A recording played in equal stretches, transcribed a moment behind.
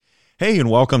Hey,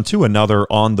 and welcome to another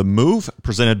On the Move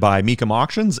presented by Mecum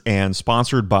Auctions and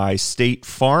sponsored by State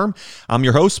Farm. I'm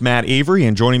your host, Matt Avery,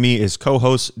 and joining me is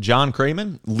co-host John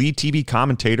Craman, lead TV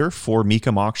commentator for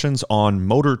Mecum Auctions on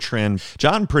Motor Trend.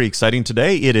 John, pretty exciting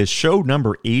today. It is show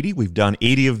number 80. We've done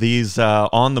 80 of these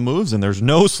on the moves, and there's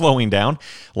no slowing down.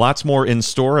 Lots more in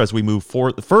store as we move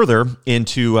further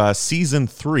into season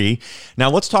 3.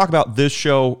 Now, let's talk about this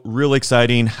show. Really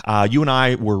exciting. You and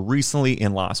I were recently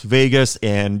in Las Vegas,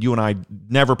 and you and I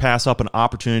never pass up an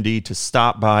opportunity to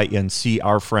stop by and see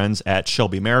our friends at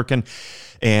Shelby American.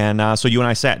 And so you and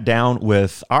I sat down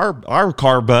with our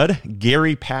car bud,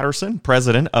 Gary Patterson,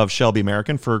 president of Shelby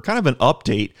American, for kind of an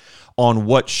update on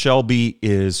what Shelby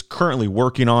is currently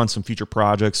working on, some future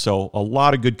projects. So a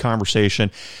lot of good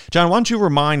conversation. John, why don't you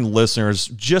remind listeners,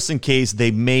 just in case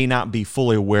they may not be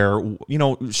fully aware, you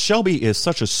know, Shelby is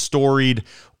such a storied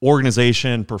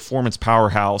organization, performance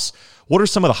powerhouse. What are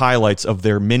some of the highlights of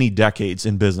their many decades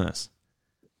in business?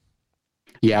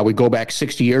 Yeah, we go back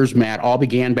 60 years, Matt. All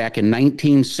began back in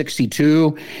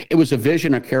 1962. It was a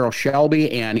vision of Carroll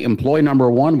Shelby, and employee number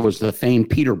one was the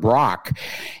famed Peter Brock.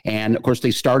 And, of course,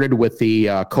 they started with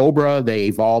the Cobra. They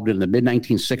evolved in the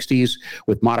mid-1960s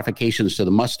with modifications to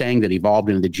the Mustang that evolved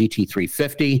into the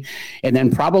GT350. And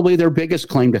then probably their biggest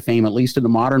claim to fame, at least in the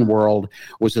modern world,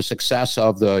 was the success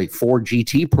of the Ford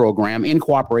GT program in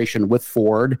cooperation with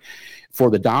Ford for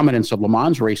the dominance of Le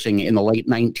Mans racing in the late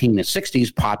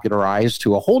 1960s, popularized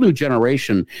to a whole new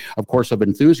generation, of course, of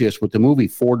enthusiasts with the movie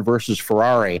Ford versus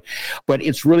Ferrari. But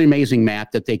it's really amazing,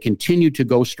 Matt, that they continue to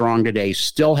go strong today,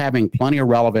 still having plenty of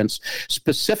relevance,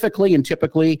 specifically and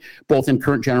typically both in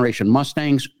current generation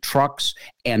Mustangs, trucks,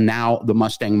 and now the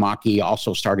Mustang Mach-E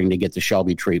also starting to get the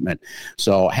Shelby treatment.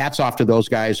 So hats off to those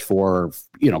guys for,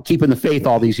 keeping the faith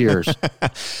all these years.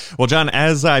 Well, John,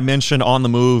 as I mentioned, On the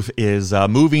Move is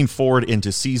moving forward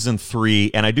into season 3,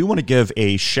 and I do want to give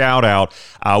a shout out.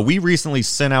 We recently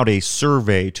sent out a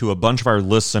survey to a bunch of our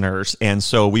listeners, and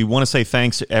so we want to say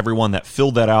thanks to everyone that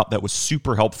filled that out. That was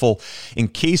super helpful. In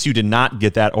case you did not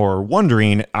get that or are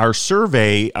wondering, our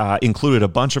survey included a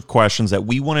bunch of questions that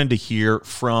we wanted to hear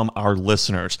from our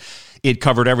listeners. It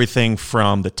covered everything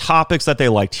from the topics that they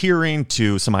liked hearing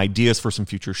to some ideas for some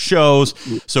future shows.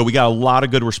 So we got a lot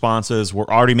of good responses. We're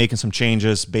already making some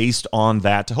changes based on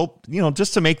that to hope,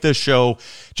 just to make this show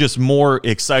just more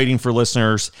exciting for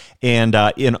listeners. And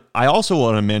I also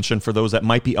want to mention, for those that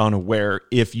might be unaware,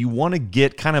 if you want to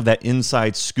get kind of that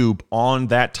inside scoop on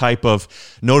that type of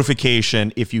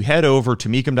notification, if you head over to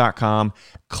mecum.com,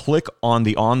 click on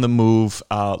the On the Move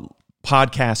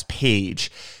podcast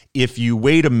page. If you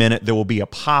wait a minute, there will be a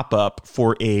pop-up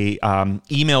for a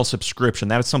email subscription.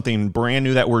 That is something brand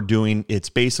new that we're doing. It's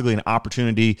basically an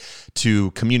opportunity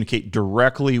to communicate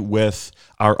directly with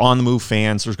our On the Move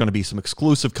fans. There's going to be some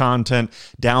exclusive content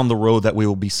down the road that we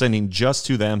will be sending just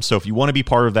to them. So if you want to be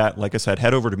part of that, like I said,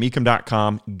 head over to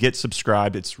mecum.com, get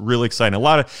subscribed. It's really exciting. A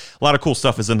lot of cool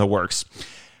stuff is in the works.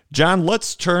 John,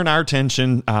 let's turn our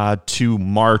attention to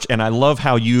March, and I love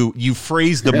how you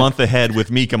phrased the month ahead with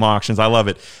Mecum Auctions. I love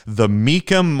it. The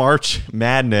Mecum March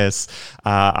Madness.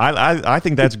 I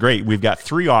think that's great. We've got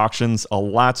 3 auctions, a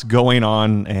lot's going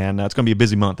on, and it's going to be a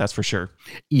busy month, that's for sure.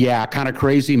 Yeah, kind of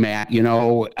crazy, Matt. We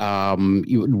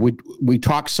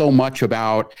talk so much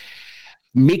about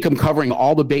Mecum covering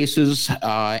all the bases,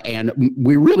 and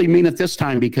we really mean it this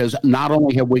time, because not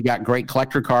only have we got great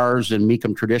collector cars and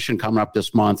Mecum Tradition coming up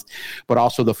this month, but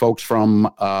also the folks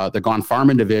from the Gone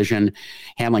Farming division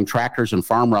handling tractors and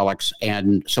farm relics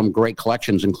and some great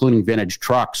collections, including vintage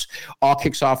trucks. All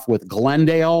kicks off with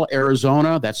Glendale,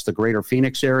 Arizona. That's the greater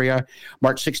Phoenix area,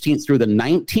 March 16th through the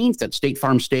 19th at State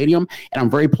Farm Stadium. And I'm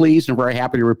very pleased and very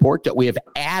happy to report that we have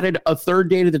added a third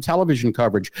day to the television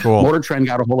coverage. Cool. Motor Trend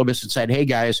got a hold of us and said, hey,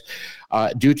 guys,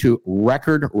 due to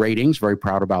record ratings, very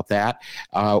proud about that,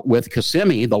 with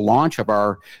Kissimmee, the launch of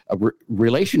our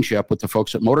relationship with the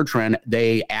folks at Motor Trend,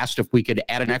 they asked if we could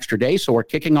add an extra day. So we're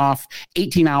kicking off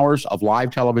 18 hours of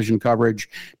live television coverage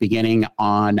beginning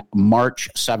on March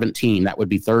 17. That would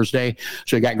be Thursday.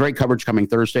 So you got great coverage coming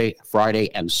Thursday,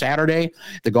 Friday, and Saturday.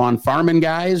 The Gone Farming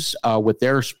guys with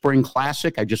their Spring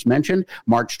Classic, I just mentioned,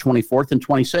 March 24th and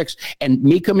 26th. And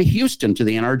Mecum Houston to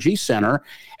the NRG Center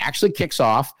actually kicks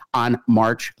off on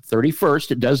March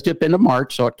 31st. It does dip into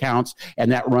March, so it counts,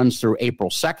 and that runs through April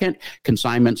 2nd.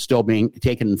 Consignment still being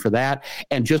taken for that.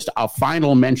 And just a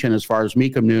final mention as far as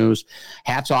Mecum news,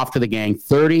 hats off to the gang.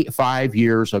 35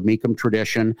 years of Mecum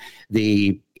tradition.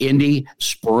 The Indy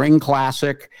Spring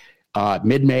Classic,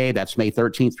 mid-May, that's May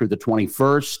 13th through the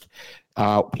 21st.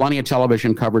 Plenty of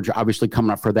television coverage, obviously,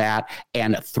 coming up for that,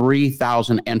 and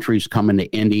 3,000 entries coming to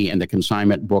Indy, and the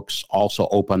consignment books also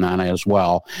open on it as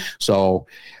well. So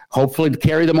hopefully to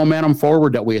carry the momentum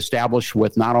forward that we established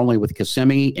with not only with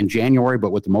Kissimmee in January,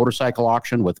 but with the motorcycle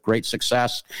auction with great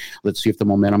success. Let's see if the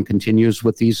momentum continues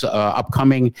with these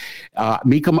upcoming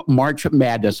Mecum March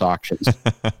Madness auctions.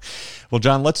 Well,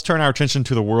 John, let's turn our attention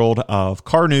to the world of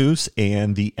car news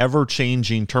and the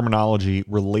ever-changing terminology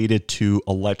related to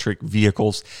electric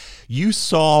vehicles. You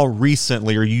saw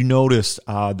recently, or you noticed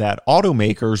that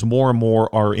automakers more and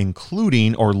more are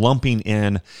including or lumping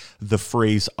in the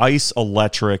phrase ICE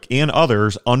electric and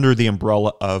others under the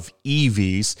umbrella of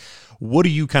EVs. What do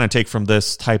you kind of take from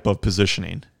this type of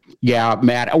positioning? Yeah,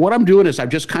 Matt, what I'm doing is I'm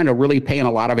just kind of really paying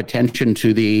a lot of attention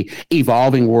to the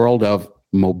evolving world of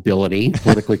mobility,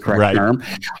 politically correct right. term.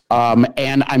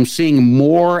 And I'm seeing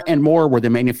more and more where the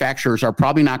manufacturers are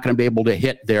probably not going to be able to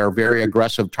hit their very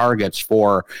aggressive targets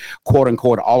for quote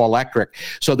unquote all electric.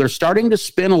 So they're starting to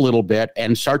spin a little bit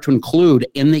and start to include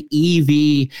in the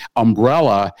EV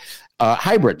umbrella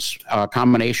hybrids,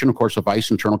 combination, of course, of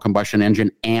ICE internal combustion engine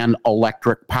and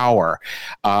electric power.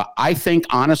 I think,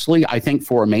 honestly,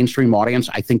 for a mainstream audience,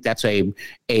 I think that's a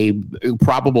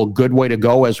probable good way to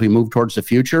go as we move towards the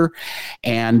future.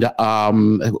 And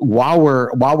while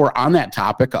we're on that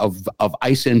topic of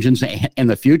ICE engines in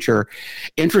the future,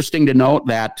 interesting to note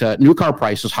that new car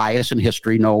prices highest in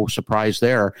history, no surprise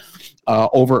there.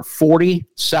 Over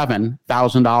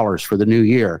 $47,000 for the new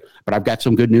year. But I've got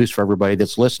some good news for everybody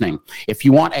that's listening. If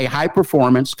you want a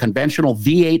high-performance, conventional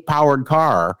V8-powered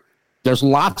car, there's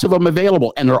lots of them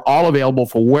available, and they're all available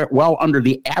for well under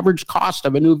the average cost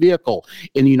of a new vehicle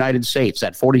in the United States,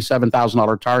 that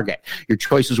 $47,000 target. Your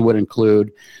choices would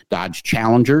include Dodge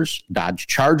Challengers, Dodge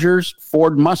Chargers,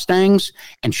 Ford Mustangs,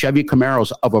 and Chevy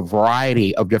Camaros of a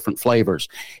variety of different flavors.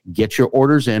 Get your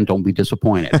orders in. Don't be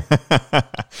disappointed.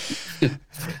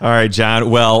 All right, John.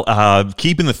 Well,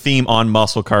 keeping the theme on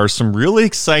muscle cars, some really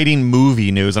exciting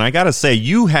movie news. And I got to say,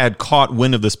 you had caught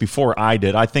wind of this before I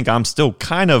did. I think I'm still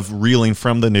kind of reeling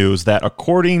from the news that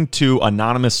according to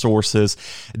anonymous sources,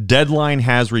 Deadline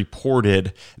has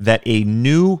reported that a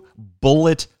new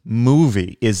Bullitt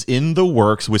movie is in the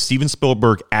works with Steven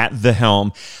Spielberg at the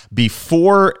helm.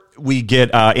 Before we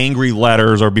get angry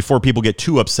letters or before people get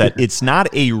too upset, it's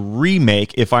not a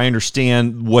remake, if I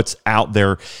understand what's out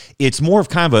there. It's more of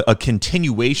kind of a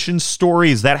continuation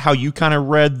story. Is that how you kind of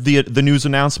read the news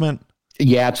announcement?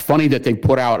 Yeah, it's funny that they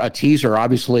put out a teaser.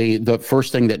 Obviously, the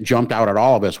first thing that jumped out at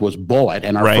all of us was Bullitt.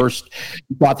 And our first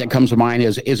thought that comes to mind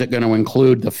is it going to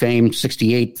include the famed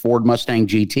 68 Ford Mustang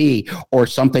GT or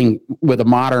something with a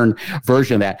modern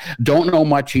version of that? Don't know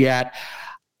much yet.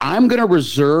 I'm going to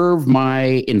reserve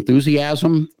my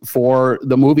enthusiasm for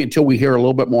the movie until we hear a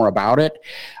little bit more about it.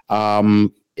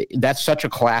 That's such a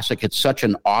classic. It's such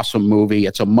an awesome movie.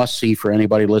 It's a must-see for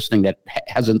anybody listening that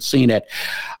hasn't seen it.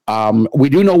 We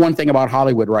do know one thing about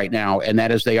Hollywood right now, and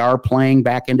that is they are playing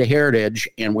back into heritage,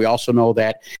 and we also know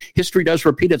that history does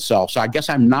repeat itself. So I guess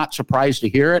I'm not surprised to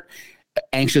hear it.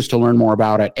 Anxious to learn more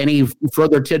about it. Any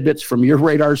further tidbits from your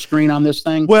radar screen on this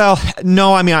thing? Well,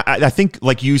 no, I mean, I think,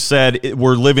 like you said,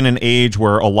 we're living in an age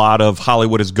where a lot of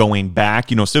Hollywood is going back.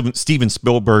 You know, Steven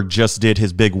Spielberg just did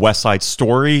his big West Side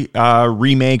Story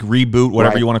remake, reboot,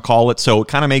 whatever you want to call it. So it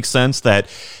kind of makes sense that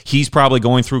he's probably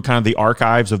going through kind of the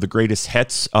archives of the greatest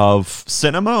hits of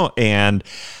cinema. And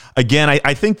again,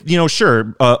 I think,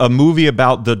 sure, a movie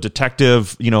about the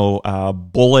detective,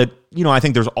 Bullitt, I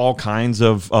think there's all kinds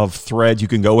of threads you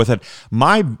can go with it.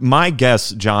 My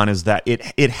guess, John, is that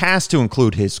it has to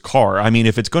include his car. I mean,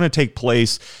 if it's going to take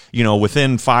place,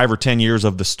 within 5 or 10 years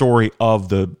of the story of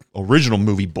the original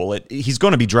movie Bullitt, he's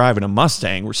going to be driving a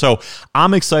Mustang. So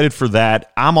I'm excited for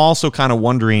that. I'm also kind of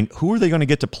wondering, who are they going to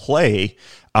get to play,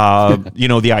 the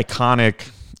iconic,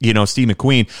 Steve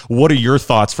McQueen. What are your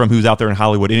thoughts from who's out there in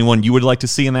Hollywood? Anyone you would like to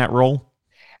see in that role?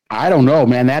 I don't know,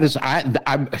 man. That is,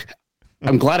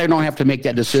 I'm glad I don't have to make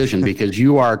that decision because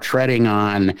you are treading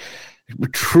on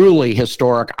truly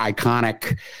historic,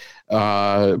 iconic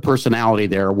personality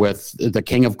there with the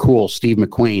king of cool, Steve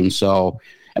McQueen. So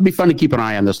it'd be fun to keep an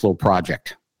eye on this little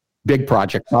project. Big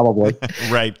project, probably.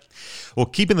 Right. Well,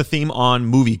 keeping the theme on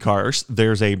movie cars,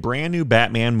 there's a brand new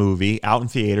Batman movie out in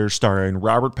theaters starring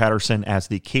Robert Pattinson as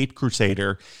the Caped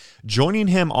Crusader. Joining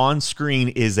him on screen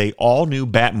is a all-new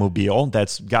Batmobile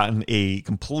that's gotten a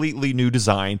completely new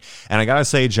design. And I got to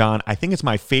say, John, I think it's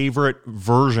my favorite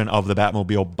version of the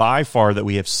Batmobile by far that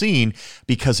we have seen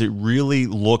because it really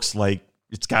looks like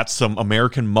It's got some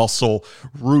American muscle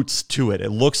roots to it.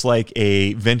 It looks like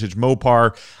a vintage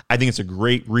Mopar. I think it's a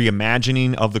great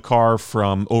reimagining of the car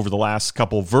from over the last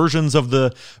couple versions of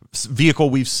the vehicle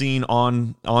we've seen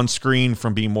on screen,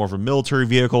 from being more of a military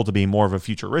vehicle to being more of a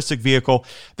futuristic vehicle.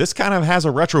 This kind of has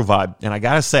a retro vibe, and I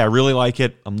gotta say, I really like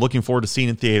it. I'm looking forward to seeing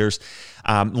it in theaters.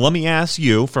 Let me ask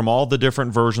you, from all the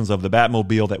different versions of the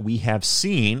Batmobile that we have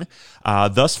seen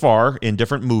thus far in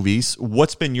different movies,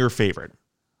 what's been your favorite?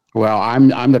 Well,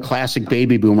 I'm the classic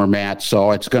baby boomer, Matt,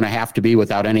 so it's going to have to be,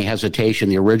 without any hesitation,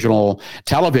 the original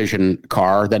television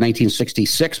car, the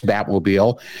 1966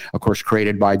 Batmobile, of course,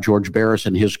 created by George Barris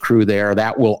and his crew there.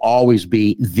 That will always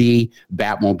be the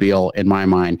Batmobile in my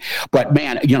mind. But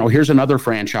man, here's another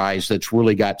franchise that's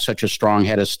really got such a strong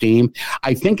head of steam.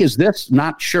 I think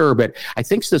not sure, but I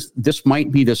think this might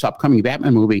be, this upcoming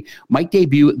Batman movie might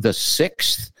debut the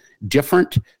 6th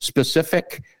different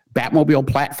specific Batmobile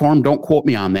platform. Don't quote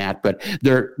me on that, but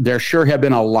there sure have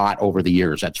been a lot over the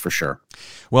years, that's for sure.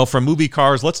 Well, from movie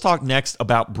cars, let's talk next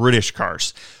about British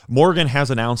cars. Morgan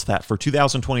has announced that for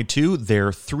 2022,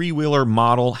 their three-wheeler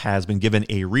model has been given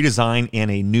a redesign and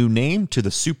a new name to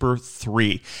the Super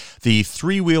 3. The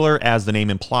three-wheeler, as the name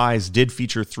implies, did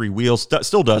feature 3 wheels,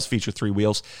 still does feature 3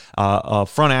 wheels, a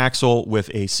front axle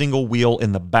with a single wheel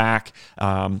in the back,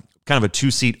 kind of a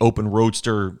 2-seat open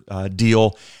roadster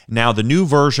deal. Now, the new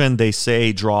version, they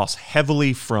say, draws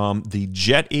heavily from the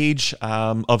jet age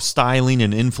of styling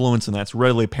and influence, and that's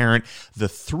readily apparent. The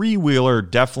three-wheeler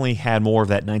definitely had more of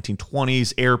that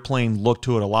 1920s airplane look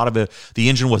to it. A lot of it, the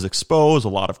engine was exposed, a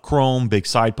lot of chrome, big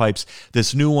side pipes.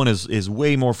 This new one is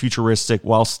way more futuristic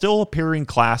while still appearing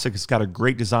classic. It's got a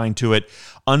great design to it.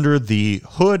 Under the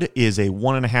hood is a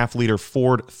 1.5-liter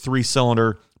Ford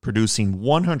 3-cylinder, producing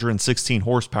 116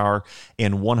 horsepower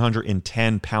and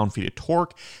 110 pound-feet of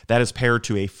torque. That is paired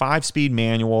to a 5-speed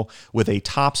manual with a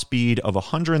top speed of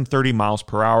 130 miles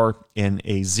per hour and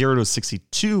a 0 to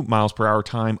 62 miles per hour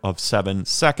time of 7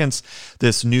 seconds.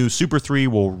 This new Super 3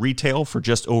 will retail for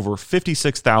just over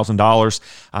 $56,000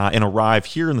 and arrive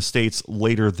here in the States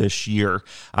later this year.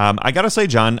 I gotta say,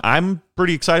 John, I'm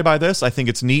pretty excited by this. I think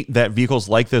it's neat that vehicles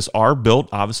like this are built,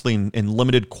 obviously in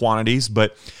limited quantities,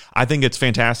 but I think it's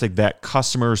fantastic that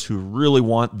customers who really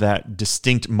want that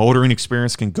distinct motoring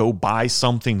experience can go buy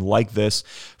something like this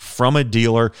from a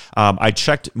dealer. I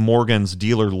checked Morgan's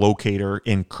dealer locator,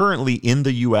 and currently in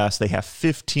the U.S., they have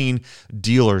 15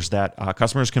 dealers that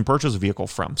customers can purchase a vehicle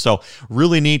from. So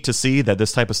really neat to see that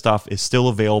this type of stuff is still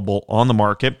available on the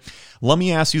market. Let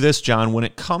me ask you this, John. When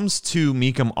it comes to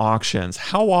Mecum auctions,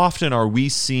 how often are we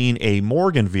seeing a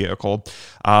Morgan vehicle?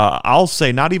 I'll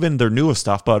say not even their newest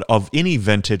stuff, but of any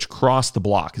vintage cross the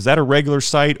block. Is that a regular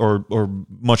sight or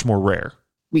much more rare?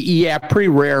 Yeah, pretty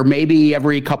rare. Maybe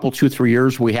every couple, 2-3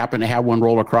 years, we happen to have one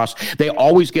roll across. They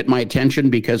always get my attention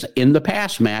because in the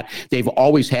past, Matt, they've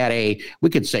always had we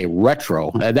could say retro.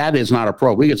 That is not a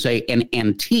pro. We could say an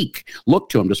antique look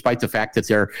to them, despite the fact that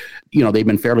they've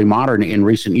been fairly modern in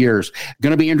recent years.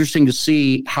 Going to be interesting to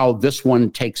see how this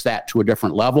one takes that to a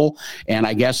different level. And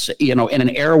I guess, in an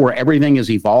era where everything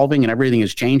is evolving and everything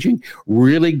is changing,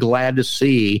 really glad to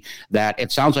see that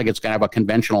it sounds like it's going to have a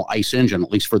conventional ICE engine,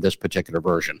 at least for this particular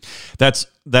version.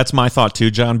 That's my thought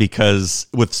too, John, because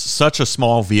with such a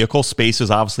small vehicle, space is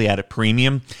obviously at a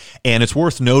premium. And it's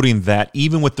worth noting that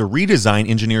even with the redesign,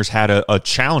 engineers had a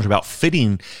challenge about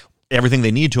fitting everything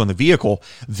they needed to on the vehicle.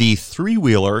 The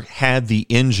three-wheeler had the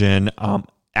engine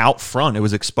out front. It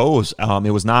was exposed.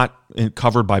 It was not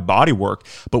covered by bodywork,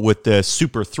 but with the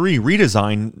Super 3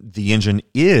 redesign, the engine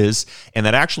is, and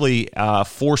that actually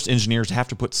forced engineers to have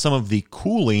to put some of the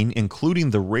cooling,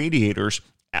 including the radiators,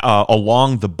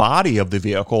 along the body of the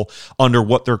vehicle under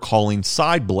what they're calling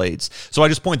side blades. So I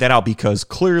just point that out because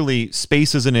clearly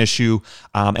space is an issue,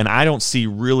 and I don't see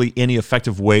really any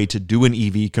effective way to do an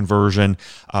EV conversion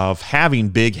of having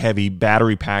big, heavy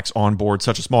battery packs on board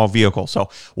such a small vehicle. So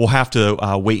we'll have to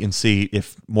wait and see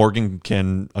if Morgan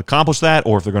can accomplish that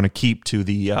or if they're going to keep to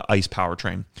the ICE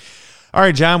powertrain. All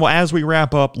right, John, well, as we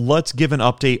wrap up, let's give an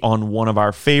update on one of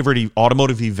our favorite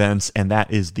automotive events, and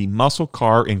that is the Muscle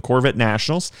Car and Corvette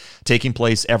Nationals, taking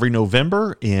place every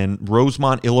November in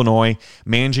Rosemont, Illinois.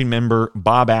 Managing member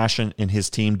Bob Ashen and his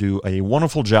team do a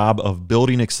wonderful job of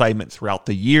building excitement throughout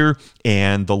the year,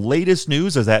 and the latest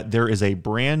news is that there is a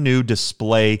brand new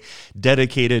display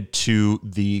dedicated to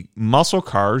the muscle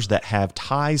cars that have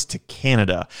ties to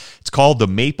Canada. It's called the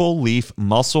Maple Leaf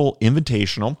Muscle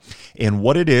Invitational, and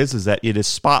what it is that it is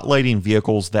spotlighting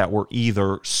vehicles that were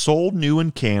either sold new in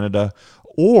Canada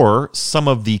or some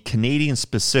of the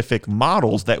Canadian-specific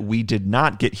models that we did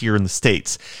not get here in the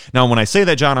States. Now, when I say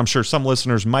that, John, I'm sure some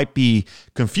listeners might be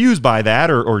confused by that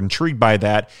or intrigued by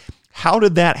that. How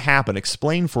did that happen?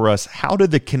 Explain for us, how did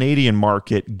the Canadian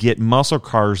market get muscle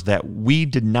cars that we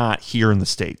did not here in the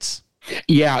States?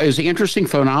 Yeah, it was an interesting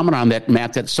phenomenon that,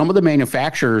 Matt, that some of the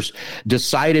manufacturers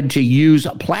decided to use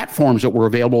platforms that were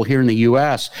available here in the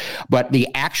U.S., but the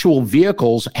actual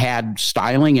vehicles had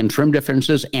styling and trim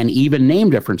differences and even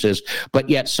name differences. But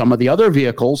yet some of the other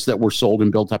vehicles that were sold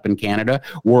and built up in Canada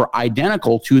were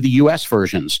identical to the U.S.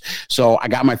 versions. So I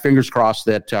got my fingers crossed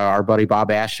that our buddy Bob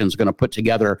Ashton is going to put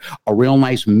together a real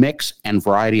nice mix and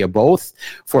variety of both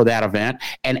for that event.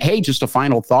 And hey, just a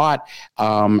final thought,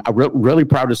 I'm really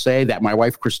proud to say that my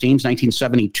wife Christine's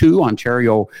 1972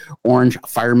 Ontario Orange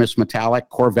Fire Mist Metallic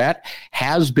Corvette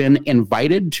has been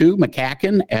invited to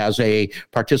McCacken as a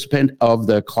participant of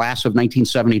the class of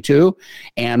 1972.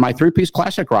 And my three-piece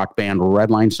classic rock band,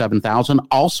 Redline 7000,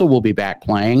 also will be back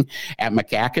playing at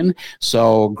McCacken.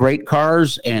 So great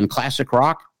cars and classic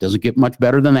rock. Doesn't get much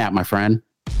better than that, my friend.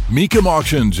 Mecum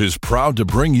Auctions is proud to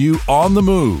bring you On the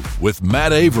Move with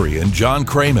Matt Avery and John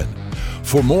Craman.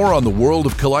 For more on the world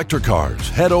of collector cars,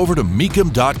 head over to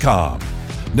Mecum.com.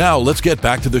 Now let's get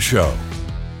back to the show.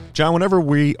 John, whenever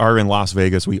we are in Las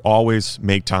Vegas, we always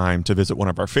make time to visit one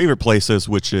of our favorite places,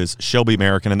 which is Shelby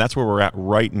American, and that's where we're at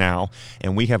right now.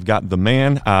 And we have got the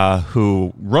man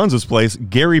who runs this place,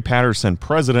 Gary Patterson,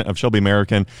 president of Shelby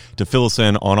American, to fill us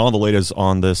in on all the latest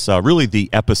on this, really the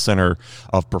epicenter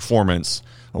of performance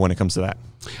when it comes to that.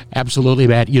 Absolutely,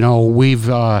 Matt. You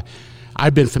know,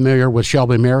 I've been familiar with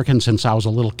Shelby American since I was a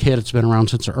little kid. It's been around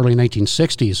since the early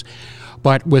 1960s.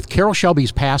 But with Carroll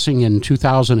Shelby's passing in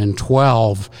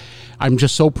 2012, I'm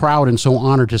just so proud and so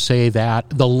honored to say that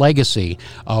the legacy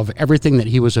of everything that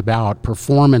he was about,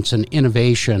 performance and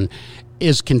innovation,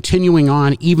 is continuing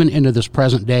on even into this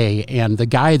present day. And the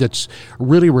guy that's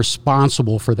really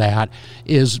responsible for that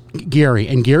is Gary.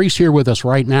 And Gary's here with us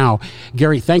right now.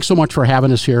 Gary, thanks so much for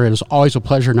having us here. It is always a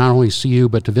pleasure not only to see you,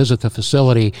 but to visit the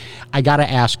facility. I got to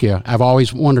ask you, I've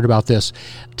always wondered about this.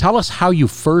 Tell us how you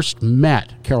first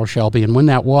met Carroll Shelby and when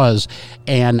that was,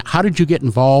 and how did you get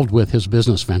involved with his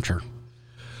business venture?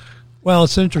 Well,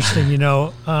 it's interesting, you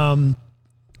know.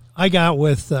 I got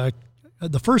with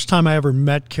the first time I ever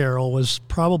met Carroll was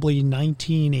probably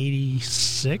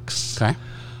 1986. Okay.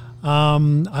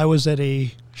 I was at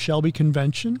a Shelby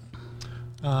convention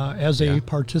as a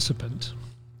participant.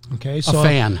 Okay, so a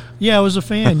fan. Yeah, I was a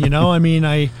fan. You know, I mean,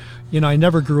 I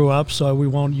never grew up, so we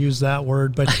won't use that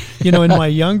word. But you know, in my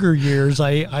younger years,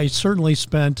 I certainly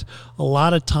spent a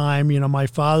lot of time. You know, my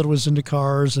father was into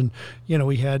cars, and you know,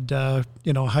 we had a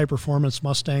high performance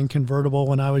Mustang convertible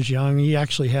when I was young. He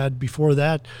actually had before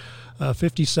that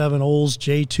 57 Olds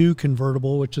J2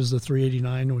 convertible, which is the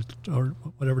 389 with, or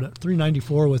whatever,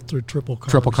 394 with triple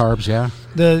carbs. Triple carbs, yeah.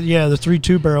 The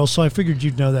 3.2 barrels. So I figured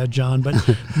you'd know that, John. But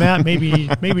Matt,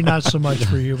 maybe not so much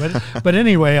for you. But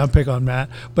anyway, I'll pick on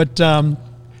Matt. But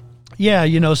yeah,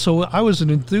 you know, so I was an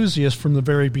enthusiast from the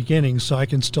very beginning, so I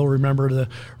can still remember the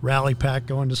rally pack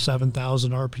going to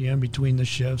 7,000 RPM between the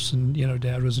shifts, and, you know,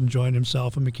 Dad was enjoying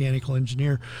himself, a mechanical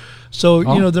engineer. So,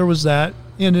 you know, there was that,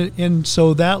 and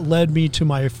so that led me to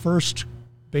my first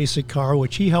basic car,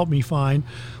 which he helped me find,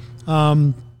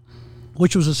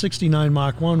 which was a 69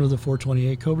 Mach 1 with a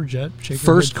 428 Cobra Jet.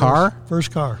 First car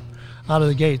out of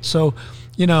the gate. So,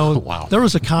 you know, wow. There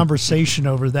was a conversation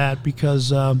over that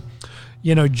because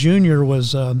you know, Junior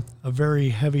was a very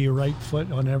heavy right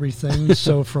foot on everything.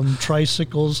 So from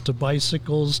tricycles to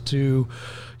bicycles to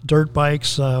dirt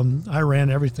bikes, I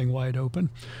ran everything wide open.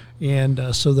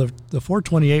 And so the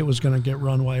 428 was going to get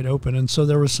run wide open. And so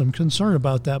there was some concern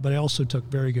about that, but I also took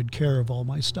very good care of all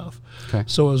my stuff. Okay.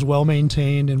 So it was well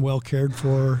maintained and well cared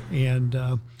for. And,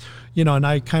 you know, and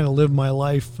I kind of lived my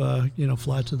life, you know,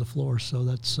 flat to the floor. So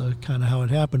that's kind of how it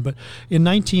happened. But in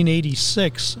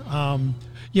 1986,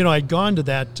 you know, I'd gone to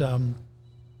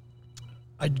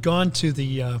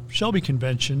the Shelby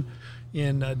convention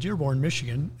in Dearborn,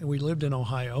 Michigan, and we lived in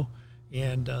Ohio,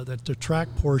 and that the track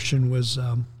portion was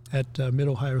at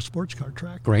Mid-Ohio Sports Car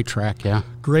Track. Great track, yeah.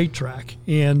 Great track.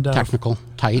 And technical,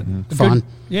 tight, fun.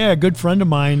 A good friend of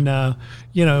mine,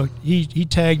 you know, he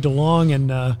tagged along,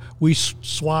 and we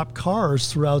swapped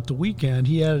cars throughout the weekend.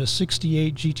 He had a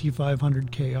 68 GT500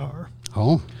 KR.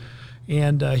 Oh.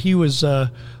 And he was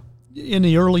in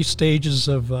the early stages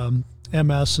of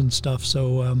MS and stuff,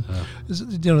 so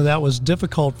you know, that was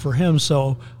difficult for him.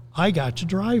 So I got to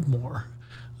drive more,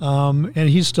 and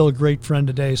he's still a great friend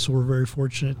today. So we're very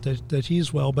fortunate that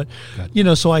he's well. But you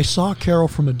know, so I saw Carroll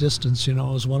from a distance. You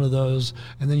know, it was one of those,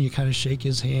 and then you kind of shake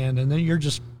his hand, and then you're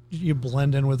just you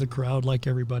blend in with the crowd like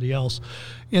everybody else.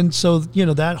 And so, you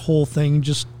know, that whole thing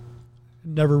just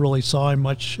never really saw him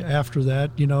much after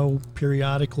that, you know,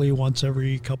 periodically once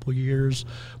every couple of years.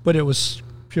 But it was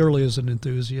purely as an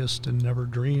enthusiast and never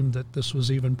dreamed that this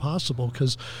was even possible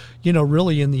because, you know,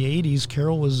 really in the 80s,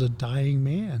 Carroll was a dying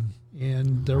man.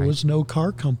 And there was no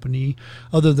car company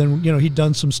other than, you know, he'd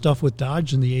done some stuff with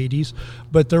Dodge in the 80s,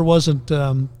 but there wasn't,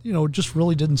 you know, just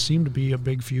really didn't seem to be a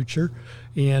big future.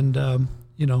 And,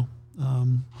 you know,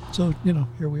 so, you know,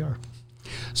 here we are.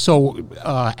 So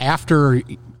after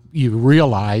you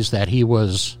realized that he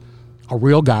was a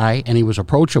real guy and he was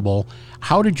approachable,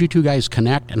 how did you two guys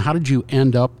connect, and how did you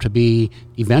end up to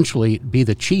eventually be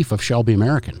the chief of Shelby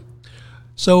American?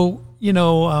 So, you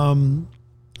know,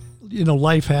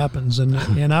 life happens,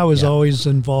 and I was always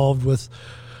involved with,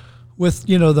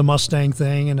 you know, the Mustang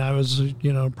thing, and I was,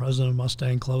 you know, president of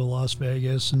Mustang Club of Las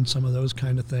Vegas and some of those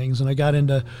kind of things. And I got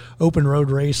into open road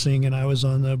racing, and I was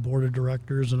on the board of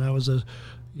directors, and I was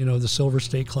the Silver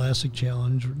State Classic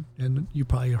Challenge, and you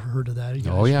probably heard of that. You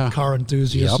guys, oh, yeah. Car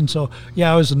enthusiasts. Yep. And so,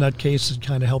 yeah, I was a nutcase that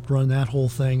kind of helped run that whole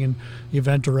thing, and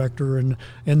event director and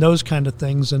those kind of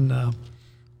things. And,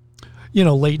 you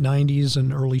know, late 90s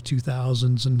and early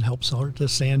 2000s, and helped start the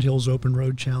Sandhills Open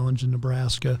Road Challenge in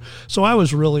Nebraska. So I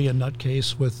was really a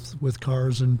nutcase with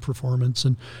cars and performance,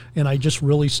 and I just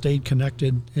really stayed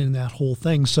connected in that whole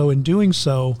thing. So in doing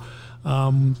so,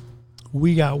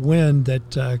 we got wind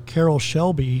that Carroll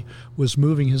Shelby was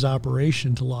moving his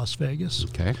operation to Las Vegas.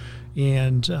 Okay.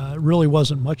 And it really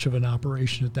wasn't much of an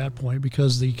operation at that point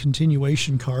because the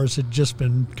continuation cars had just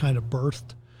been kind of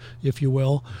birthed, if you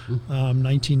will,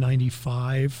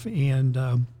 1995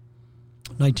 and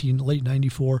late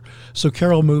 94. So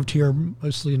Carroll moved here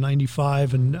mostly in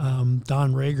 95, and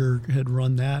Don Rager had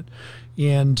run that.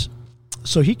 And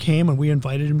so he came, and we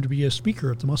invited him to be a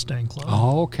speaker at the Mustang Club.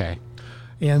 Oh, okay.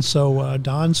 And so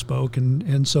Don spoke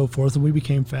and so forth, and we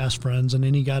became fast friends. And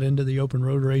then he got into the open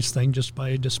road race thing just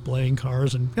by displaying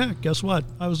cars. And guess what?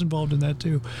 I was involved in that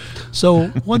too. So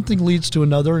one thing leads to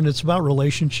another, and it's about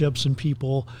relationships and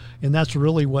people. And that's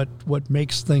really what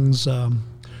makes things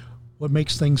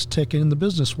tick in the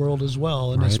business world as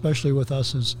well, and especially with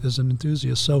us as an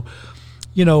enthusiast. So,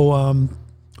 you know,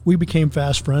 we became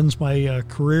fast friends. My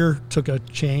career took a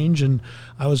change, and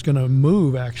I was going to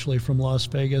move actually from Las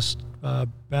Vegas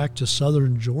back to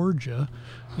southern Georgia,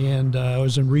 and I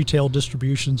was in retail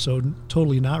distribution, so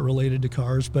totally not related to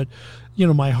cars. But, you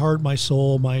know, my heart, my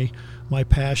soul, my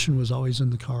passion was always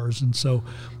in the cars. And so,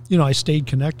 you know, I stayed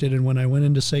connected. And when I went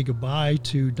in to say goodbye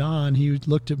to Don, he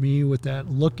looked at me with that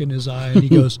look in his eye, and he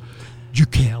goes, "You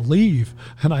can't leave."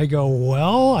 And I go,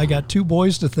 "Well, I got 2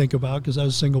 boys to think about," because I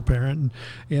was a single parent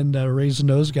and raising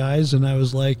those guys. And I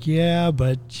was like, "Yeah,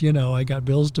 but, you know, I got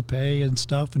bills to pay and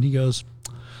stuff." And he goes,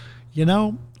 "You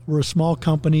know, we're a small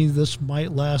company. This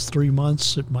might last 3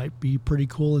 months. It might be pretty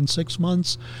cool in 6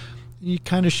 months." He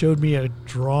kind of showed me a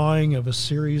drawing of a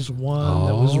Series 1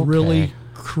 that was really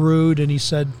crude. And he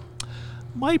said,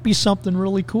 "Might be something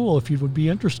really cool if you would be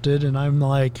interested." And I'm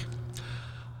like,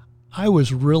 I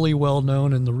was really well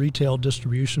known in the retail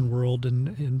distribution world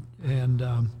and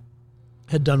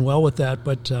had done well with that.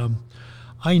 But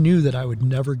I knew that I would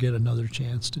never get another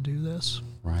chance to do this.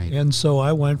 Right. And so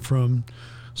I went from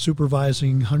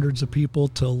supervising hundreds of people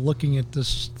to looking at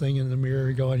this thing in the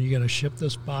mirror going, "Are you going to ship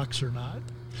this box or not?"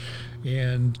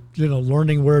 And, you know,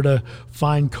 learning where to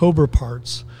find Cobra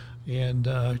parts. And,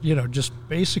 you know, just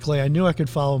basically I knew I could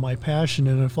follow my passion.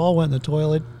 And if all went in the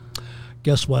toilet,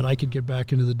 guess what? I could get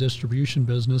back into the distribution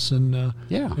business and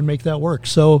make that work.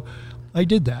 So I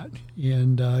did that.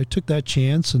 And I took that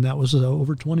chance. And that was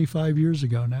over 25 years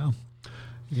ago now.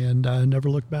 And I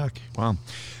never looked back. Wow.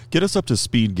 Get us up to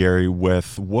speed, Gary,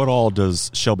 with what all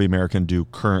does Shelby American do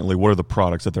currently? What are the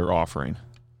products that they're offering?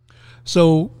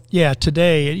 So, yeah,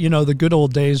 today, you know, the good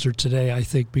old days are today, I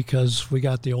think, because we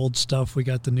got the old stuff, we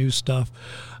got the new stuff.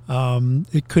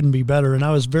 It couldn't be better. And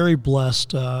I was very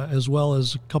blessed, as well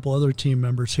as a couple other team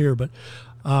members here. But,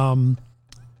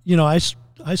 you know,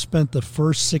 I spent the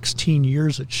first 16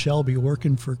 years at Shelby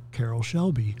working for Carroll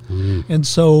Shelby. Mm. And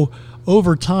so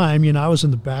over time, you know, I was in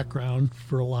the background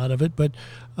for a lot of it. But,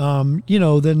 you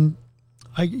know, then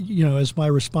as my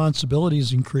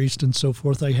responsibilities increased and so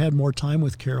forth, I had more time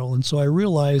with Carroll. And so I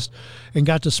realized and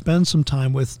got to spend some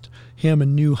time with him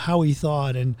and knew how he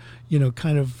thought and, you know,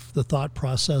 kind of the thought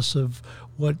process of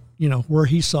what, you know, where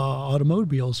he saw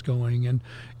automobiles going. And,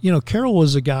 you know, Carroll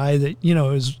was a guy that, you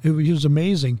know, he was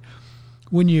amazing.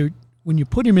 When you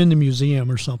put him in the museum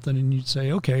or something and you'd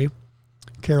say, "Okay,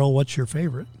 Carroll, what's your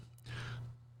favorite?"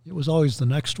 It was always the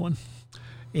next one.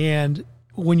 And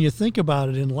when you think about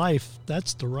it in life,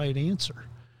 that's the right answer.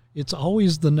 It's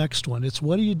always the next one. It's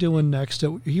what are you doing next?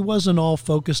 He wasn't all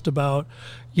focused about,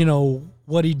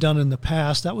 what he'd done in the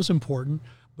past. That was important.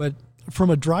 But from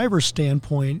a driver's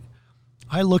standpoint,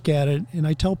 I look at it, and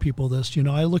I tell people this,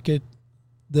 I look at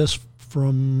this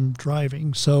from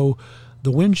driving. So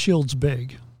the windshield's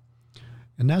big,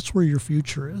 and that's where your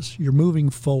future is. You're moving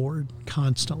forward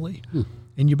constantly,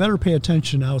 and you better pay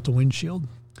attention out the windshield.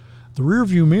 The rear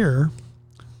view mirror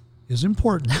is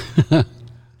important,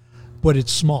 but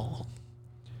it's small.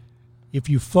 If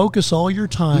you focus all your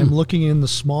time looking in the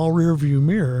small rear view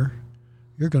mirror,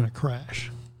 you're going to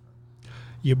crash.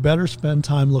 You better spend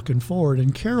time looking forward.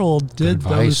 And Carroll did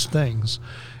those things.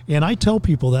 And I tell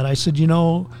people that. I said,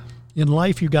 in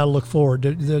life, you've got to look forward.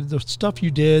 The stuff you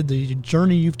did, the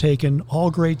journey you've taken, all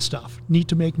great stuff. Need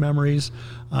to make memories.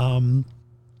 And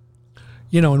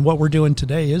what we're doing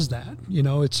today is that.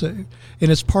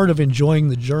 It's part of enjoying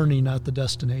the journey, not the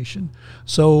destination.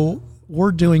 So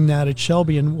we're doing that at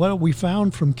Shelby. And what we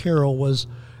found from Carroll was,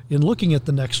 in looking at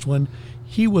the next one,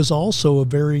 he was also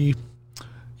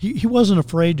he wasn't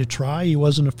afraid to try. He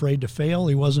wasn't afraid to fail.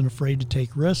 He wasn't afraid to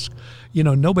take risks.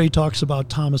 Nobody talks about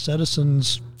Thomas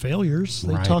Edison's failures.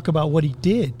 They talk about what he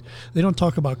did. They don't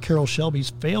talk about Carroll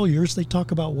Shelby's failures. They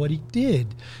talk about what he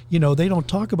did. They don't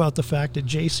talk about the fact that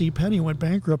J.C. Penney went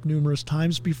bankrupt numerous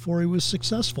times before he was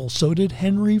successful. So did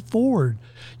Henry Ford.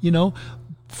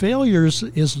 Failures,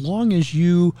 as long as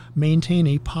you maintain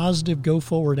a positive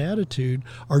go-forward attitude,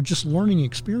 are just learning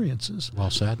experiences. Well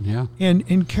said, yeah.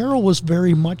 And Carroll was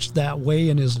very much that way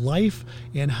in his life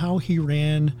and how he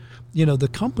ran, the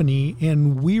company,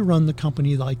 and we run the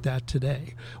company like that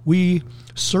today. We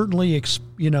certainly,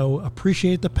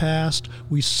 appreciate the past.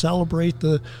 We celebrate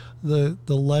the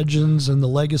legends and the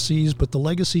legacies, but the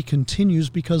legacy continues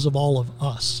because of all of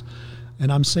us.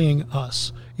 And I'm saying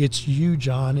us. It's you,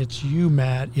 John. It's you,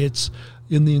 Matt. It's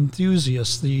in the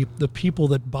enthusiasts, the people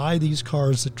that buy these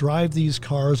cars, that drive these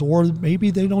cars, or maybe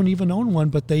they don't even own one,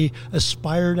 but they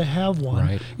aspire to have one.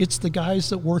 Right. It's the guys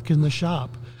that work in the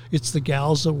shop. It's the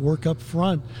gals that work up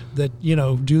front that,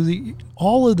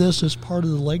 all of this is part of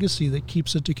the legacy that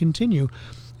keeps it to continue.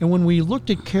 And when we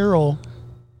looked at Carroll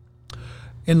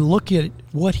and look at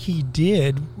what he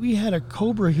did, we had a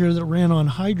Cobra here that ran on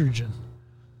hydrogen.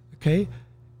 Okay?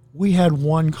 We had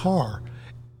one car.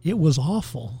 It was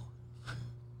awful.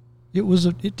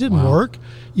 It didn't work.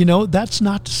 That's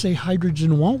not to say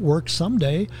hydrogen won't work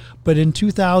someday, but in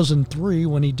 2003,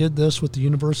 when he did this with the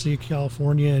University of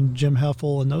California and Jim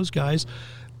Heffel and those guys,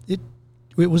 it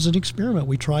was an experiment.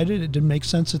 We tried it. It didn't make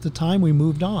sense at the time. We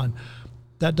moved on.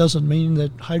 That doesn't mean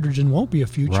that hydrogen won't be a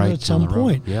future at some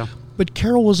point. Yeah. But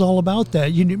Carroll was all about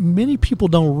that. Many people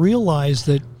don't realize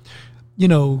that,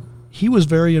 he was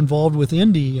very involved with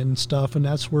Indy and stuff, and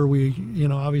that's where we,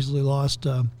 obviously lost,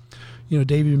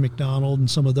 David McDonald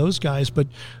and some of those guys. But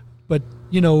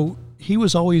he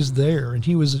was always there, and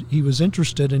he was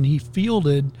interested, and he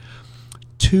fielded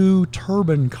 2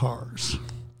 turbine cars.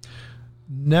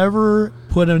 Never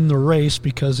put in the race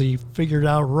because he figured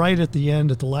out right at the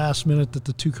end, at the last minute, that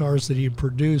the 2 cars that he had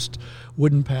produced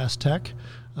wouldn't pass tech.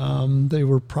 They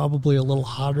were probably a little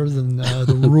hotter than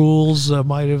the rules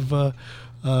might have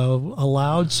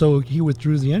allowed, so he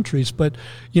withdrew the entries. But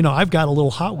I've got a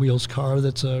little Hot Wheels car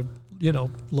that's a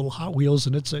little Hot Wheels,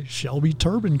 and it's a Shelby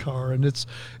turbine car, and it's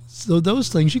so those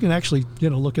things you can actually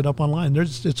look it up online.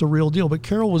 It's a real deal. But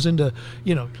Carroll was into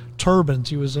turbines.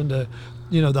 He was into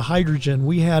the hydrogen.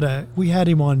 We had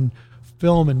him on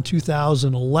film in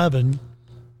 2011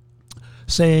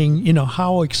 saying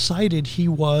how excited he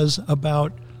was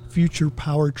about future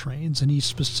powertrains, and he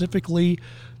specifically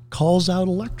calls out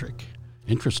electric.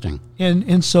 Interesting.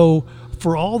 And so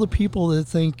for all the people that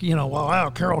think,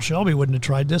 Carroll Shelby wouldn't have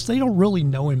tried this, they don't really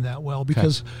know him that well,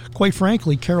 because quite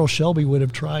frankly, Carroll Shelby would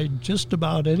have tried just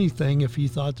about anything if he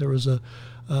thought there was a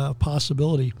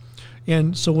possibility.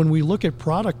 And so when we look at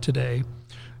product today,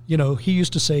 he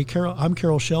used to say, I'm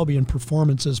Carroll Shelby and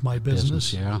performance is my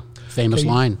business. Yeah. Famous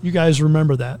line. You guys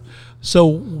remember that. So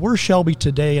we're Shelby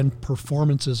today and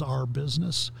performance is our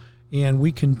business. And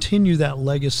we continue that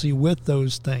legacy with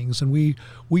those things. And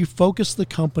we focus the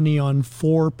company on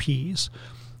 4 Ps.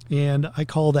 And I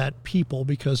call that people,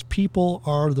 because people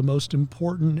are the most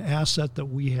important asset that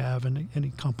we have in any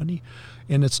company.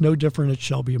 And it's no different at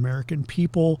Shelby American.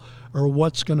 People are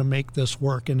what's going to make this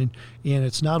work. And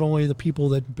it's not only the people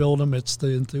that build them, it's the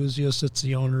enthusiasts, it's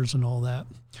the owners and all that.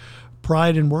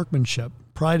 Pride in workmanship.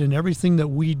 Pride in everything that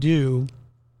we do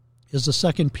is the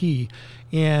second P.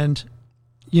 And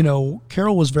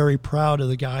Carroll was very proud of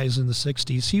the guys in the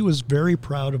 60s. He was very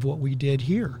proud of what we did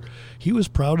here. He was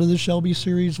proud of the Shelby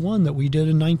Series 1 that we did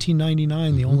in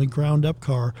 1999, the only ground-up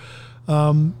car.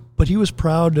 But he was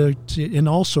proud to and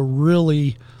also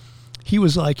really, he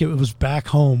was like, it was back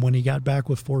home when he got back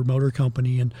with Ford Motor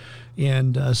Company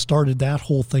and started that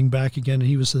whole thing back again. And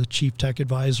he was the chief tech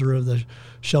advisor of the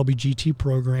Shelby GT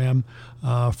program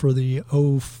for the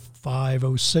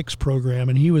 05-06 program.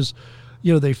 And he was,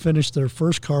 they finished their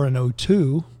first car in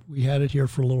 02. We had it here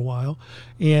for a little while,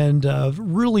 and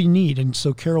really neat. And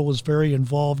so Carroll was very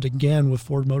involved again with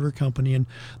Ford Motor Company, and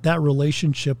that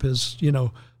relationship has,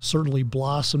 certainly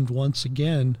blossomed once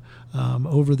again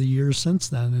over the years since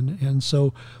then. And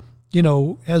so,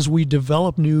 as we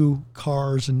develop new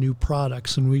cars and new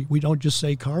products, and we don't just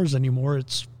say cars anymore,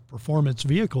 it's performance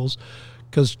vehicles,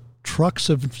 because trucks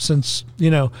have, since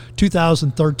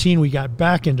 2013 we got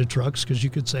back into trucks, because you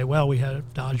could say, well, we had a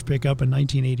Dodge pickup in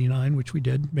 1989, which we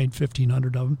did, made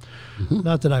 1,500 of them.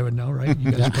 Not that I would know, right?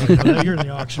 You guys probably know that. You're in the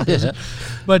auction business.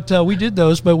 But we did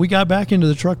those, but we got back into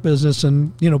the truck business,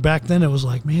 and back then it was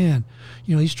like, man,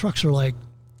 these trucks are like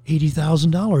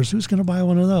 $80,000. Who's going to buy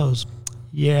one of those?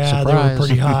 Yeah, Surprise. They were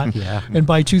pretty hot. Yeah. And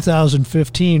by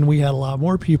 2015 we had a lot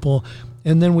more people.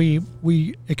 And then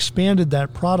we expanded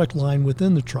that product line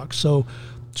within the truck. So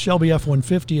Shelby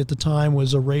F-150 at the time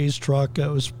was a raised truck. It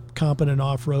was competent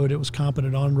off-road. It was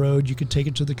competent on-road. You could take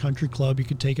it to the country club. You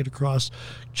could take it across,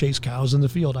 chase cows in the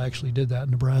field. I actually did that in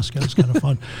Nebraska. It was kind of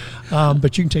fun.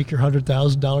 But you can take your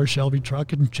 $100,000 Shelby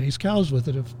truck and chase cows with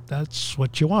it if that's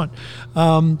what you want.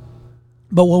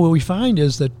 But what we find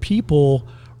is that people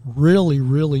really,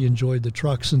 really enjoyed the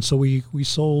trucks. And so we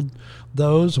sold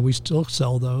those, and we still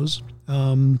sell those.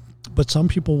 But some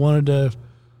people wanted to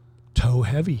tow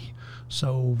heavy.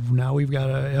 So now we've got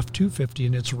a F-250,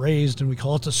 and it's raised, and we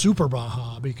call it the Super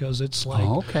Baja, because it's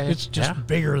like, it's just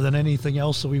bigger than anything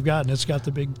else that we've got. And it's got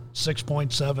the big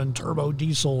 6.7 turbo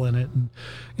diesel in it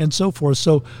and so forth.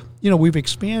 So, we've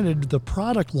expanded the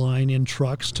product line in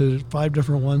trucks to 5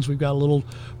 different ones. We've got a little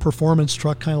performance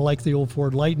truck, kind of like the old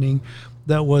Ford Lightning,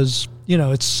 that was,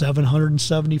 it's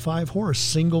 775 horse,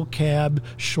 single cab,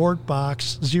 short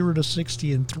box, 0 to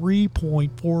 60 in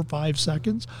 3.45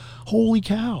 seconds. Holy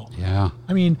cow. Yeah.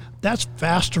 I mean, that's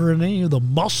faster than any of the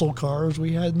muscle cars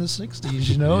we had in the 60s,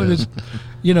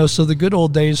 It is, so the good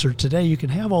old days are today. You can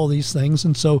have all these things.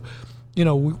 And so,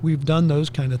 we've done those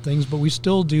kind of things, but we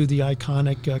still do the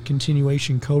iconic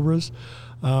continuation Cobras.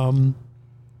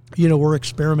 We're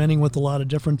experimenting with a lot of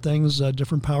different things,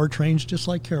 different powertrains, just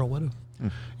like Carroll would have.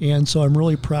 And so I'm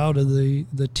really proud of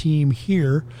the team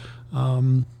here.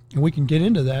 And we can get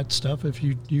into that stuff if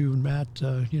you and Matt,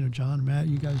 John and Matt,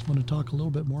 you guys want to talk a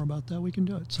little bit more about that, we can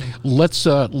do it. So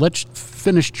let's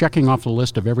finish checking off the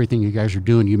list of everything you guys are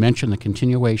doing. You mentioned the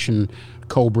continuation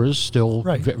Cobras, still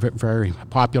very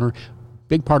popular,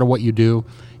 big part of what you do.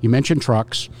 You mentioned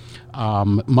trucks.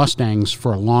 Mustangs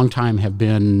for a long time have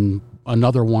been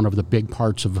another one of the big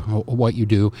parts of what you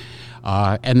do.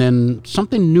 And then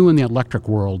something new in the electric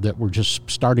world that we're just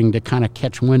starting to kind of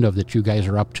catch wind of that you guys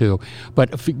are up to.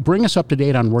 But bring us up to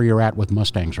date on where you're at with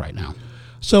Mustangs right now.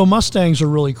 So Mustangs are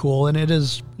really cool, and it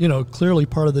is, clearly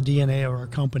part of the DNA of our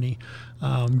company.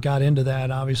 Got into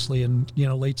that, obviously, in,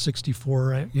 late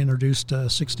 64. I introduced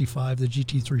 65, the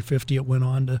GT350. It went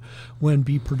on to win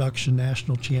B Production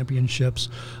National Championships.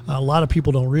 A lot of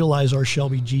people don't realize our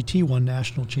Shelby GT won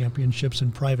national championships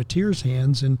in privateers'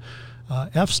 hands in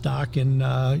F-Stock in,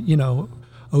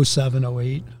 07,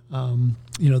 08.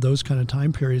 Those kind of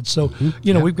time periods. So,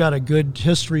 we've got a good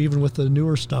history even with the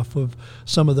newer stuff of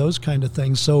some of those kind of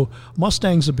things. So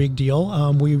Mustang's a big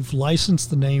deal. We've licensed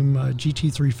the name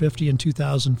GT350 in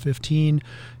 2015,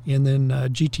 and then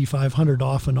GT500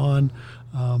 off and on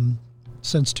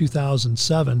since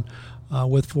 2007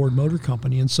 with Ford Motor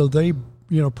Company. And so they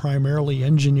primarily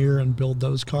engineer and build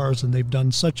those cars, and they've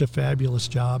done such a fabulous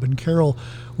job. And Carroll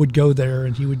would go there,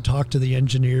 and he would talk to the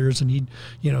engineers, and he'd,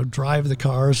 drive the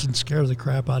cars and scare the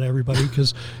crap out of everybody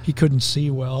because he couldn't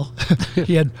see well.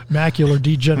 He had macular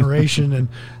degeneration, and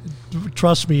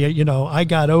trust me, I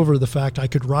got over the fact I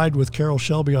could ride with Carroll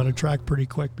Shelby on a track pretty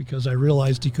quick because I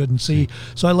realized he couldn't see.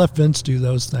 So I let Vince do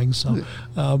those things. So,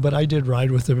 but I did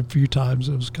ride with him a few times.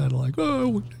 It was kind of like,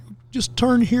 oh, just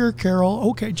turn here,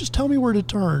 Carroll. Okay, just tell me where to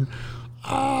turn.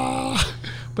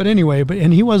 But anyway,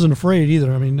 and he wasn't afraid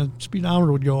either. I mean, the speedometer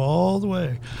would go all the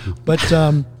way. But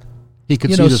he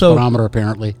could see the speedometer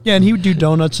apparently. Yeah, and he would do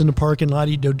donuts in the parking lot.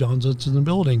 He'd do donuts in the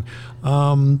building.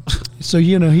 So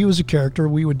he was a character.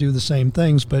 We would do the same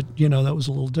things, but that was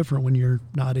a little different when you're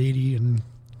not 80 and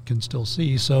can still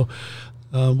see. So.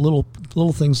 Little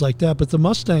things like that, but the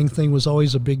Mustang thing was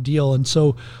always a big deal, and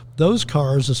so those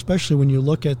cars, especially when you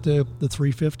look at the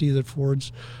 350 that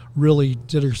Ford's really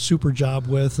did a super job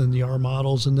with, and the R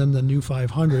models, and then the new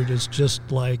 500 is just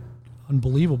like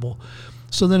unbelievable.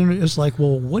 So then it's like,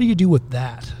 well, what do you do with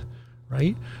that,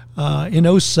 right?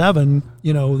 In 07,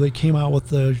 they came out with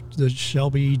the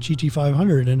Shelby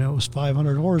GT500, and it was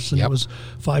 500 horse, and Yep. it was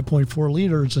 5.4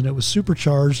 liters, and it was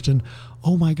supercharged. And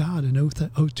oh my God, in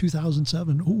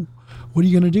 2007, what are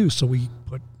you going to do? So we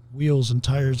put wheels and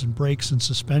tires and brakes and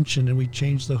suspension, and we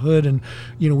changed the hood, and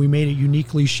we made it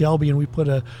uniquely Shelby, and we put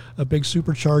a big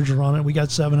supercharger on it. We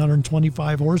got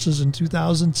 725 horses in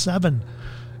 2007,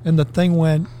 and the thing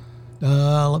went.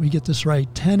 Let me get this right.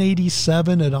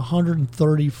 1087 at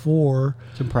 134.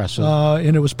 It's impressive.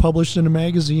 And it was published in a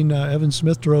magazine. Evan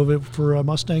Smith drove it for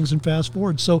Mustangs and Fast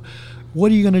Forward. So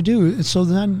what are you going to do? And so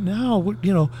then now,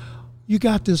 you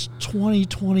got this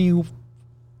 2020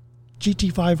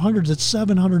 GT500 that's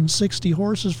 760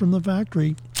 horses from the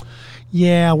factory.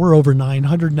 Yeah, we're over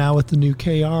 900 now with the new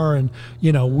KR. And,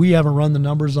 we haven't run the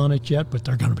numbers on it yet, but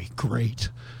they're going to be great.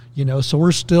 So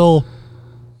we're still,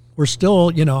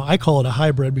 I call it a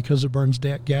hybrid because it burns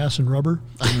gas and rubber.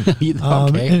 Okay.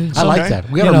 And I like that.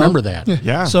 We got to remember that.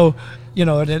 Yeah. So,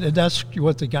 that's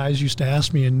what the guys used to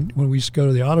ask me, and when we used to go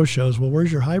to the auto shows, well,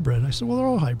 where's your hybrid? I said, well, they're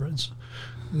all hybrids.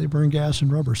 They burn gas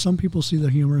and rubber. Some people see the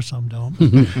humor, some don't.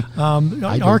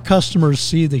 Our customers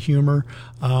see the humor.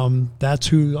 That's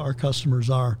who our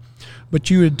customers are. But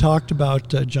you had talked about,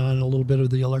 John, a little bit of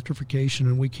the electrification,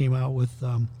 and we came out with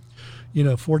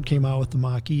Ford came out with the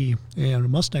Mach-E and a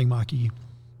Mustang Mach-E.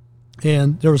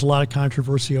 And there was a lot of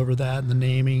controversy over that and the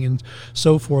naming and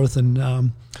so forth. And,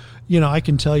 I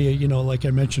can tell you, like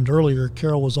I mentioned earlier,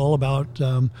 Carroll was all about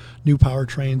new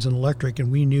powertrains and electric, and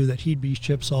we knew that he'd be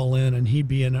chips all in and he'd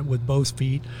be in it with both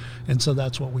feet. And so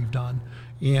that's what we've done.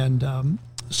 And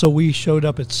so we showed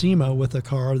up at SEMA with a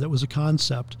car that was a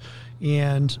concept.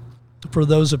 And for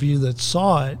those of you that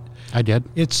saw it, I did.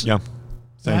 It's Yeah.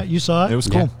 you saw it? It was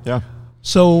cool. Yeah.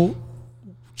 So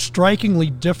strikingly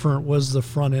different was the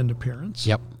front end appearance.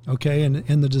 Yep. Okay,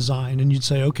 and the design. And you'd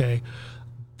say, okay,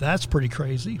 that's pretty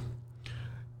crazy.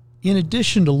 In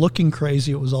addition to looking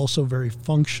crazy, it was also very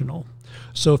functional.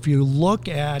 So if you look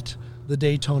at the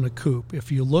Daytona Coupe,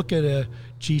 if you look at a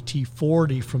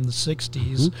GT40 from the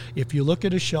 60s, if you look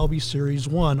at a Shelby Series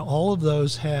 1, all of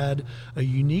those had a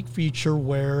unique feature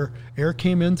where air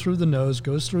came in through the nose,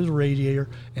 goes through the radiator,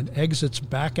 and exits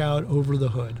back out over the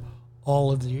hood.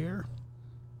 All of the air.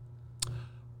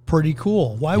 Pretty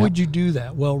cool. Why would you do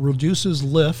that? Well, it reduces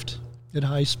lift at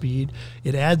high speed.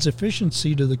 It adds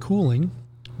efficiency to the cooling,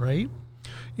 right?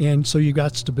 And so you've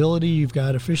got stability, you've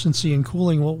got efficiency and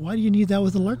cooling. Well, why do you need that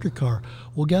with an electric car?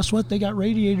 Well, guess what? They got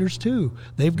radiators too.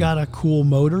 They've got a cool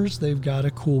motors, they've got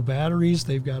a cool batteries,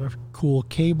 they've got a cool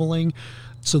cabling.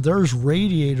 So there's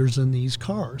radiators in these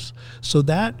cars. So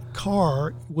that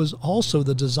car was also,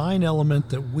 the design element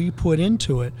that we put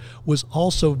into it was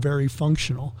also very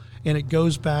functional. And it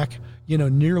goes back,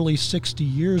 nearly 60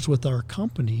 years with our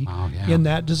company in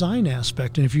that design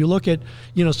aspect. And if you look at,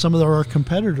 some of our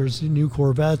competitors, the new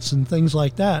Corvettes and things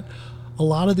like that, a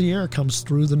lot of the air comes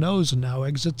through the nose and now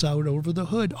exits out over the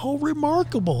hood. Oh,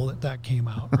 remarkable that came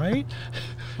out, right?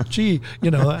 Gee,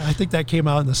 I think that came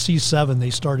out in the C7.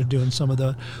 They started doing some of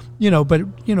the, but,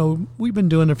 we've been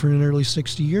doing it for nearly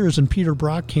 60 years. And Peter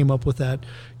Brock came up with that,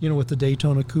 with the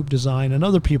Daytona Coupe design. And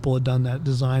other people had done that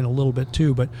design a little bit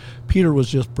too. But Peter was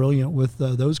just brilliant with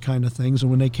those kind of things. And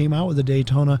when they came out with the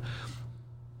Daytona,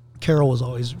 Carroll was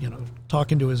always,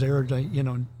 talking to his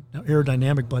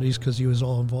aerodynamic buddies, because he was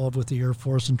all involved with the Air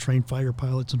Force and trained fighter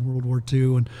pilots in World War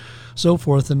II and so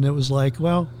forth. And it was like,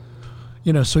 well,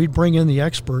 so he'd bring in the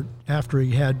expert after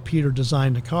he had Peter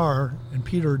design the car, and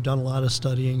Peter had done a lot of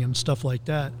studying and stuff like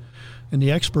that. And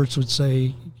the experts would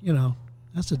say,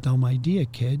 that's a dumb idea,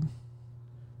 kid,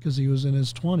 because he was in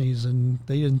his 20s and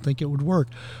they didn't think it would work.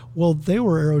 Well, they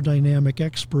were aerodynamic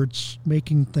experts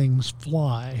making things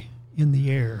fly in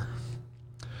the air.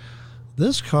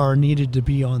 This car needed to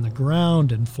be on the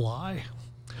ground and fly.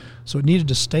 So it needed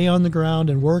to stay on the ground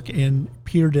and work, and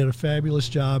Peter did a fabulous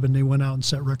job, and they went out and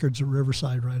set records at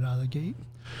Riverside right out of the gate.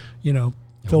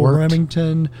 Phil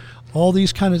Remington, all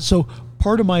these kind of... So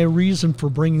part of my reason for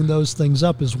bringing those things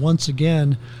up is, once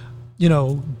again,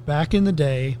 back in the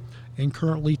day and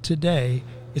currently today,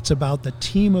 it's about the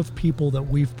team of people that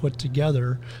we've put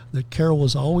together, that Carroll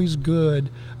was always good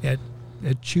at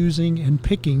choosing and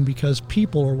picking, because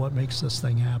people are what makes this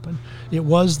thing happen. It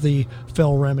was the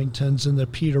Phil Remingtons and the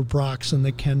Peter Brocks and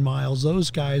the Ken Miles. Those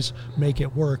guys make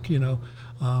it work,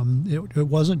 It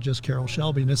wasn't just Carroll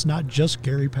Shelby, and it's not just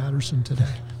Gary Patterson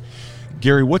today.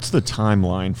 Gary, what's the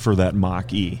timeline for that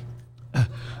Mach-E?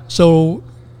 So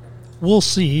we'll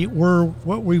see.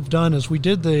 What we've done is we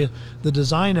did the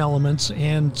design elements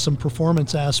and some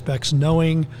performance aspects,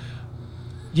 knowing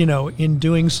in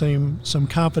doing some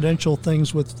confidential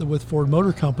things with Ford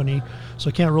Motor Company, so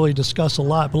I can't really discuss a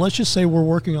lot. But let's just say we're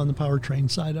working on the powertrain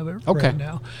side of it right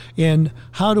now. And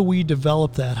how do we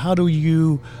develop that? How do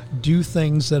you do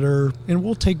things that are, and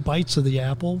we'll take bites of the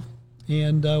apple,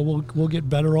 and we'll get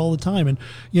better all the time. And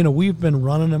we've been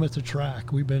running them at the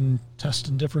track. We've been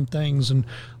testing different things, and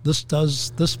this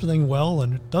does this thing well,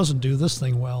 and it doesn't do this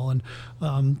thing well, and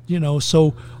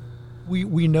so.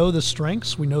 We know the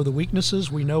strengths, we know the weaknesses,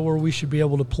 we know where we should be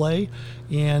able to play,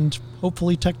 and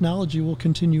hopefully technology will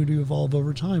continue to evolve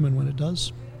over time, and when it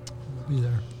does, we'll be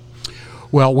there.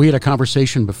 Well, we had a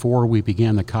conversation before we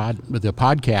began the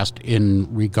podcast in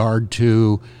regard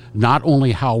to not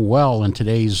only how well in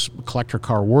today's collector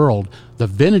car world the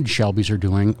vintage Shelbys are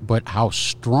doing, but how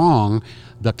strong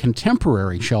the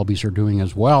contemporary Shelbys are doing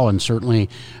as well. And certainly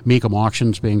Mecum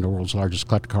Auctions, being the world's largest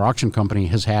collector car auction company,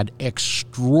 has had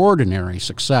extraordinary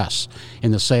success in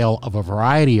the sale of a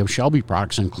variety of Shelby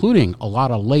products, including a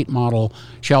lot of late model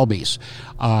Shelbys.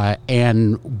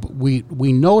 And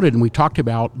we noted, and we talked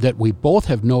about, that we both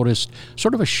have noticed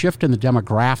sort of a shift in the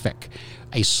demographic,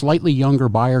 a slightly younger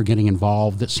buyer getting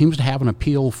involved that seems to have an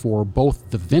appeal for both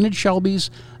the vintage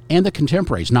Shelbys and the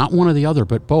contemporaries, not one or the other,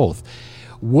 but both.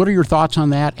 What are your thoughts on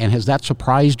that, and has that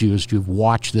surprised you as you've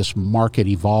watched this market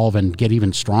evolve and get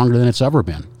even stronger than it's ever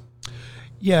been?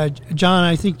 Yeah, John,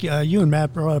 I think you and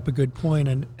Matt brought up a good point,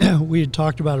 and we had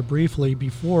talked about it briefly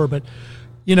before, but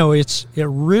it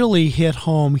really hit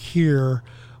home here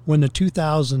when the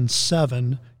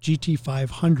 2007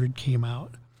 GT500 came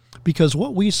out, because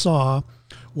what we saw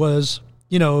was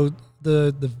the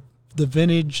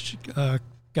vintage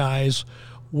guys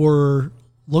were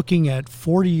looking at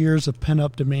 40 years of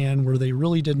pent-up demand where they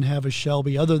really didn't have a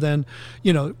Shelby other than,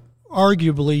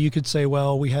 arguably you could say,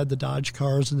 well, we had the Dodge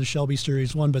cars and the Shelby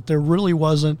Series 1, but there really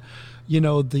wasn't,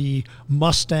 the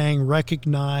Mustang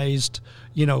recognized,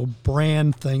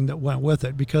 brand thing that went with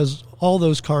it, because all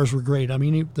those cars were great. I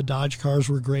mean, the Dodge cars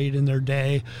were great in their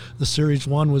day. The Series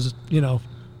 1 was,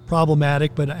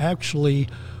 problematic, but actually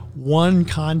won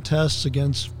contests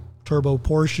against turbo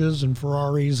Porsches and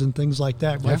Ferraris and things like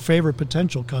that. My favorite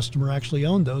potential customer actually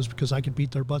owned those because I could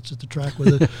beat their butts at the track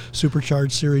with a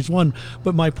supercharged Series 1.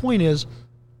 But my point is,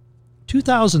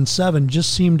 2007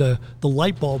 just seemed the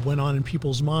light bulb went on in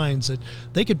people's minds that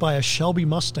they could buy a Shelby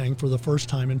Mustang for the first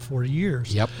time in 40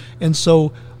 years. Yep. And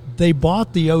so they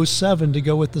bought the 07 to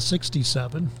go with the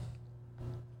 67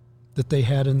 that they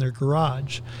had in their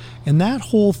garage. And that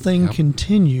whole thing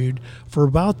continued for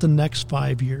about the next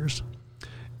 5 years.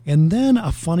 And then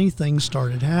a funny thing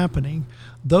started happening.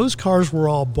 Those cars were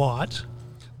all bought.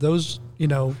 Those,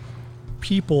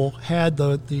 people had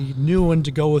the new one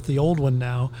to go with the old one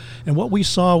now. And what we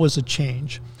saw was a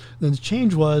change. And the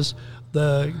change was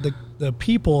the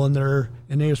people and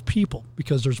there's people,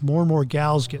 because there's more and more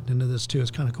gals getting into this too.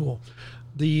 It's kind of cool.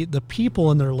 The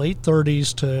people in their late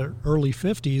 30s to early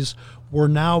 50s were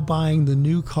now buying the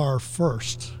new car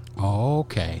first.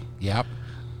 Okay. Yep.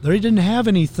 They didn't have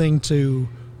anything to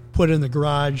put in the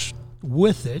garage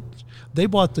with it. They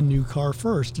bought the new car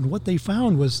first, and what they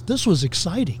found was this was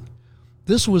exciting.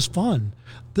 This was fun.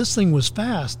 This thing was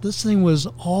fast. This thing was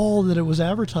all that it was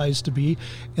advertised to be.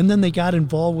 And then they got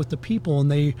involved with the people,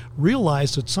 and they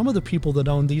realized that some of the people that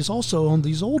owned these also owned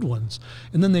these old ones.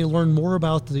 And then they learned more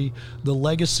about the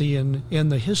legacy and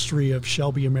the history of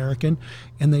Shelby American,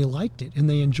 and they liked it and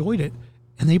they enjoyed it,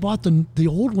 and they bought the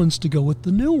old ones to go with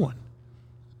the new one.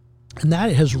 And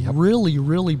that has really,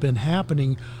 really been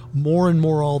happening more and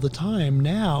more all the time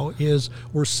now. Is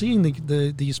we're seeing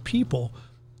these people,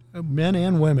 men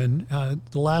and women.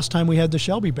 The last time we had the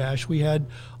Shelby Bash, we had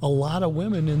a lot of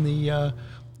women in the,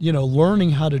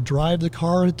 learning how to drive the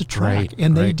car at the track.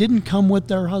 And they didn't come with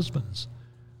their husbands.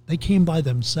 They came by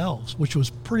themselves, which was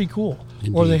pretty cool.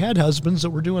 Indeed. Or they had husbands that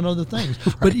were doing other things.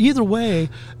 But either way,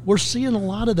 we're seeing a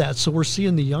lot of that. So we're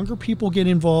seeing the younger people get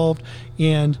involved,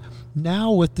 and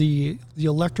now with the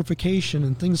electrification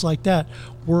and things like that,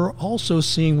 we're also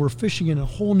seeing we're fishing in a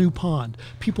whole new pond.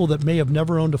 People that may have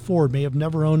never owned a Ford, may have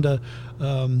never owned a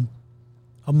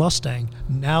Mustang,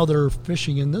 now they're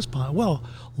fishing in this pond. Well,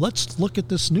 let's look at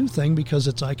this new thing because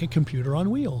it's like a computer on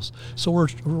wheels. So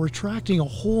we're attracting a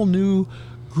whole new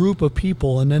group of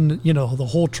people, and then the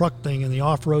whole truck thing and the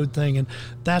off-road thing, and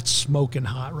that's smoking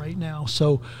hot right now.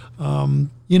 So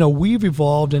we've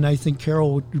evolved, and I think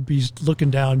Carol would be looking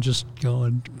down just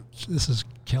going, this is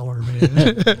killer,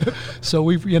 man. So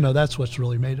we've that's what's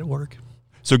really made it work.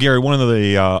 So Gary, one of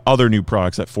the other new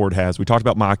products that Ford has, we talked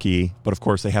about Mach-E, but of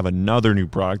course they have another new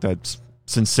product that's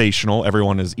sensational.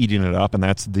 Everyone is eating it up, and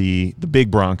that's the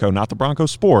big Bronco, not the Bronco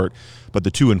Sport, but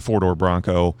the 2- and 4-door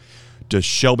Bronco. Does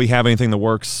Shelby have anything that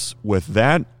works with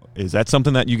that? Is that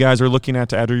something that you guys are looking at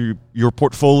to add to your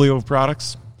portfolio of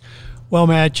products? Well,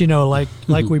 Matt, like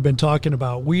we've been talking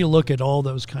about, we look at all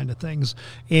those kind of things,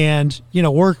 and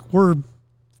we're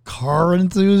car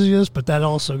enthusiasts, but that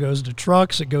also goes to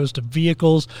trucks. It goes to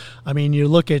vehicles. I mean, you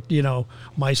look at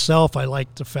myself. I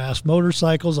like the fast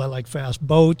motorcycles. I like fast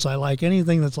boats. I like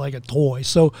anything that's like a toy.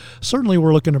 So certainly,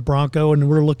 we're looking at Bronco, and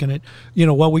we're looking at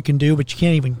what we can do, but you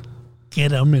can't even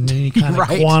get them in any kind of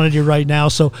quantity right now.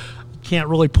 So can't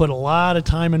really put a lot of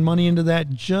time and money into that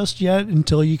just yet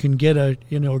until you can get a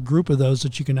group of those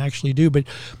that you can actually do. But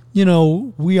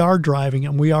we are driving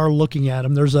them, we are looking at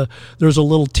them. There's a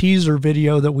little teaser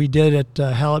video that we did at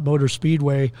Hallett Motor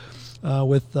Speedway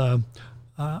with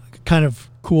kind of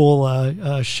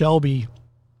cool Shelby.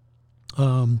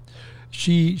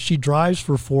 She drives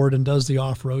for Ford and does the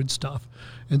off-road stuff,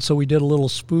 and so we did a little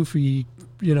spoofy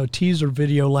teaser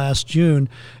video last June,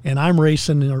 and I'm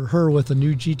racing her with a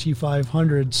new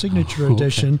GT500 Signature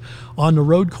Edition on the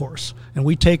road course. And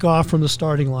we take off from the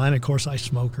starting line. Of course, I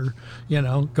smoke her,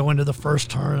 go into the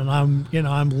first turn, and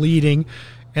I'm leading.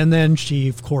 And then she,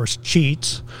 of course,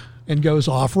 cheats and goes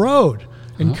off-road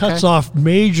and cuts off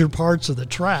major parts of the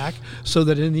track so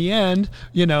that in the end,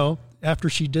 after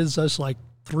she does us like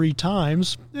 3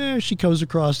 times, she goes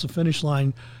across the finish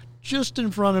line just in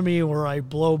front of me where I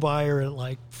blow by her at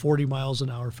like 40 miles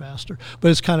an hour faster. But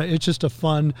it's just a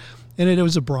fun, and it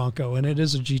was a Bronco, and it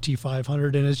is a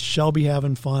GT500, and it's Shelby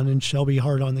having fun and Shelby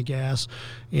hard on the gas.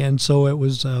 And so it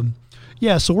was,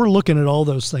 so we're looking at all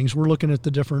those things. We're looking at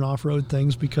the different off-road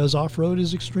things because off-road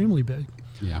is extremely big.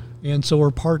 Yeah. And so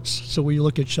we're parts, so we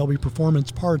look at Shelby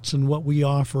Performance parts and what we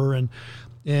offer, and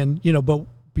but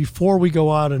before we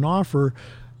go out and offer,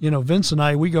 Vince and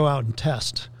I, we go out and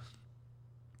test.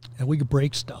 And we could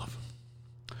break stuff.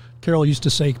 Carol used to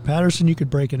say, Patterson, you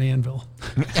could break an anvil.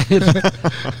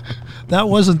 That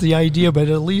wasn't the idea, but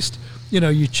at least,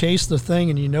 you chase the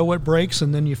thing and you know what breaks,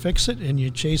 and then you fix it, and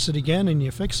you chase it again and you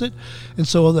fix it. And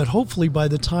so that hopefully by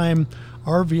the time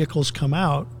our vehicles come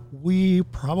out, we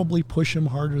probably push them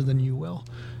harder than you will.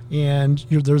 And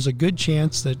there's a good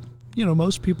chance that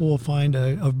most people will find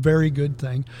a very good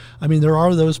thing. I mean, there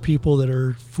are those people that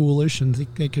are foolish and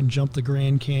think they can jump the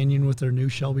Grand Canyon with their new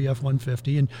Shelby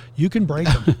F-150, and you can break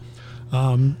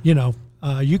them.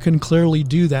 You can clearly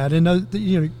do that. And,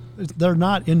 they're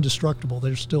not indestructible.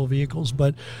 They're still vehicles,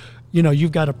 but,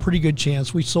 you've got a pretty good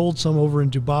chance. We sold some over in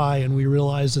Dubai, and we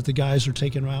realized that the guys are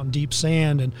taking them out in deep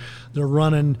sand, and they're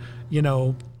running,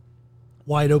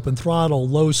 wide open throttle,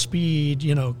 low speed,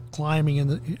 climbing,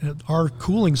 and our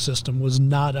cooling system was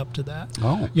not up to that.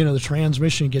 The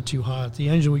transmission would get too hot, the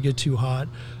engine would get too hot,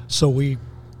 so we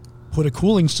put a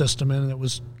cooling system in, and it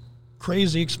was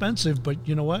crazy expensive, but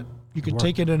you know what? You could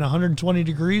take it in 120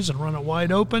 degrees and run it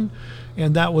wide open,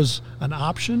 and that was an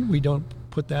option. We don't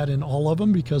put that in all of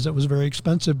them because it was very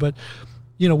expensive, but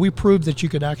we proved that you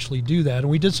could actually do that. And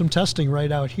we did some testing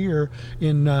right out here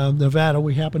in Nevada.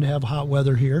 We happen to have hot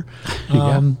weather here.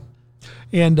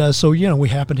 And so, we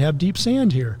happen to have deep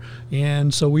sand here.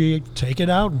 And so we take it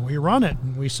out and we run it.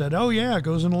 And we said, it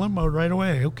goes into limp mode right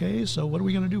away. Okay, so what are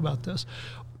we going to do about this?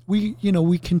 We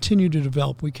continue to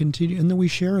develop. And then we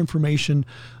share information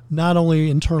not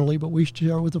only internally, but we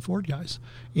share with the Ford guys.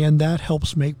 And that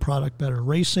helps make product better.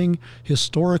 Racing,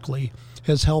 historically,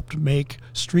 has helped make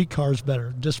street cars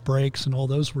better. Disc brakes and all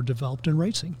those were developed in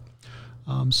racing.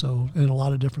 And a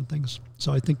lot of different things.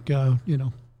 So I think,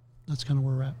 that's kind of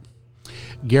where we're at.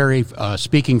 Gary,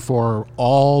 speaking for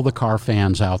all the car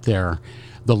fans out there,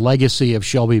 the legacy of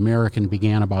Shelby American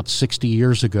began about 60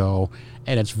 years ago,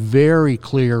 and it's very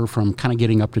clear from kind of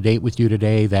getting up to date with you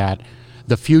today that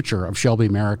the future of Shelby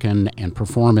American and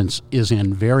performance is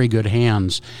in very good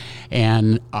hands.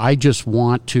 And I just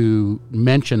want to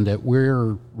mention that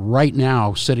we're right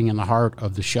now sitting in the heart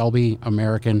of the Shelby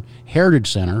American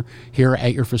Heritage Center here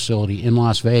at your facility in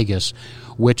Las Vegas,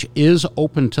 which is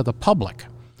open to the public.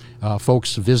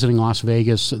 Folks visiting Las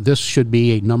Vegas, this should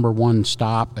be a number one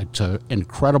stop. It's an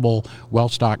incredible,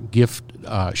 well-stocked gift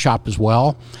shop as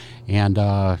well.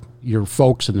 And your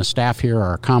folks and the staff here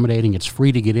are accommodating. It's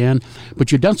free to get in.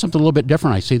 But you've done something a little bit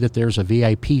different. I see that there's a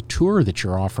VIP tour that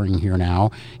you're offering here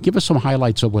now. Give us some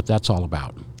highlights of what that's all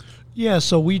about. Yeah,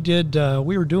 so we did.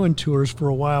 We were doing tours for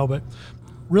a while, but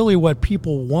really what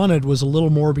people wanted was a little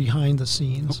more behind the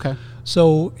scenes. Okay.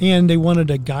 So, and they wanted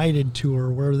a guided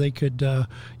tour where they could,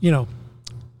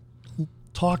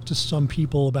 talk to some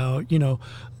people about,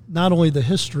 not only the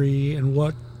history and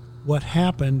what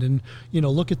happened, and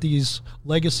look at these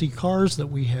legacy cars that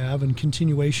we have and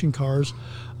continuation cars,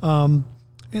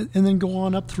 and then go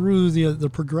on up through the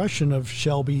progression of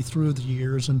Shelby through the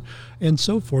years and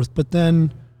so forth. But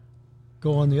then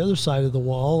go on the other side of the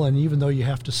wall, and even though you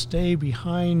have to stay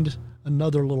behind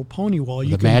another little pony wall, you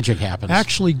the can magic happens.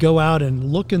 Actually go out and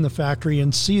look in the factory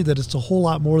and see that it's a whole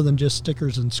lot more than just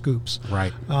stickers and scoops.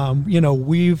 Right.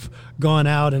 We've gone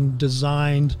out and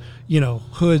designed,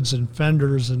 hoods and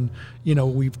fenders, and,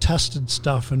 we've tested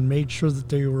stuff and made sure that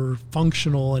they were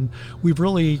functional. And we've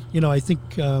really, I think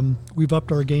we've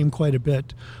upped our game quite a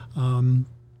bit in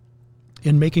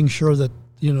making sure that,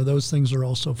 those things are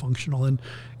also functional.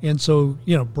 And so,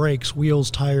 brakes, wheels,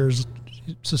 tires,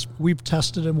 we've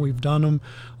tested them, we've done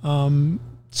them.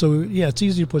 So yeah, it's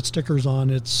easy to put stickers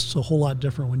on. It's a whole lot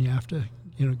different when you have to,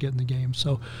 get in the game.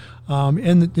 So,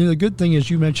 and the good thing, as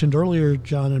you mentioned earlier,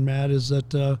 John and Matt, is that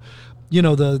the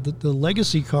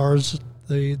legacy cars,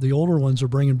 the older ones, are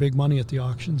bringing big money at the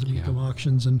auctions, and Mecum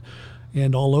auctions,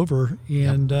 and all over,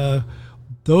 and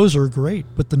those are great.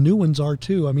 But the new ones are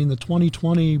too. I mean, the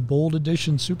 2020 Bold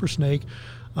Edition Super Snake.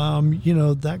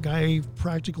 That guy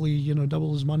practically,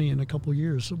 doubled his money in a couple of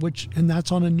years, and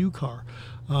that's on a new car.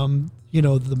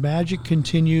 The magic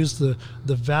continues, the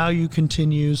value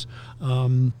continues.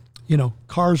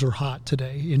 Cars are hot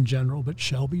today in general, but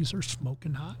Shelbys are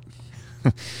smoking hot.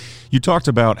 You talked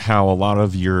about how a lot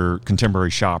of your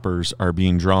contemporary shoppers are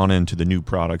being drawn into the new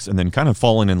products and then kind of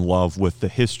falling in love with the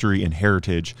history and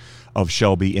heritage of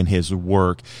Shelby and his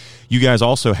work. You guys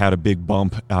also had a big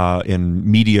bump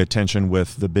in media attention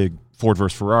with the big Ford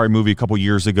vs. Ferrari movie a couple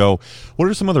years ago. What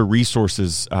are some other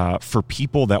resources for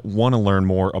people that want to learn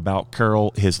more about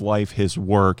Carroll, his life, his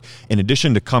work? In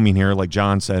addition to coming here, like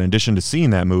John said, in addition to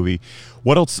seeing that movie,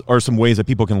 what else are some ways that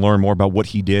people can learn more about what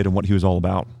he did and what he was all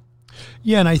about?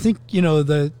 Yeah, and I think,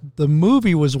 the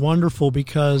movie was wonderful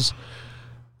because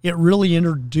it really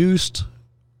introduced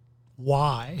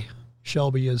why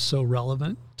Shelby is so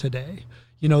relevant today.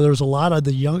 There's a lot of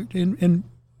the young and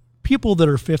people that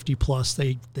are 50 plus,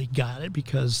 they got it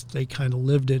because they kind of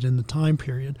lived it in the time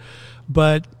period.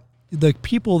 But the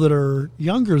people that are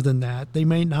younger than that, they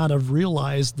may not have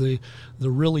realized the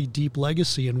really deep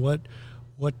legacy and what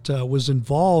was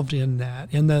involved in that.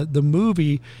 And the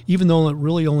movie, even though it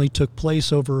really only took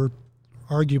place over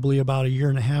arguably about a 1.5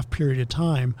 year period of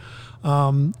time,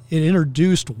 it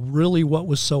introduced really what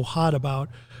was so hot about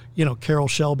Carroll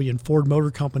Shelby and Ford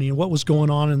Motor Company and what was going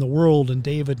on in the world, and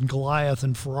David and Goliath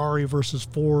and Ferrari versus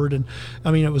Ford. And I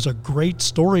mean, it was a great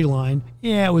storyline.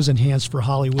 Yeah, it was enhanced for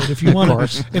Hollywood. If you want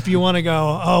to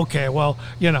go, okay, well,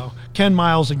 Ken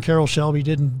Miles and Carroll Shelby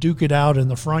didn't duke it out in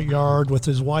the front yard with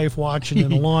his wife watching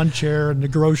in a lawn chair and the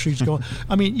groceries going.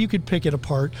 I mean, you could pick it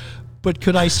apart. But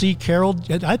could I see Carroll?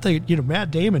 I think,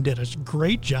 Matt Damon did a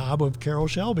great job of Carroll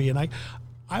Shelby. And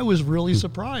I was really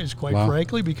surprised, quite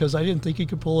frankly, because I didn't think he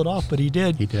could pull it off, but he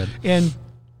did. He did. And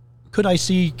could I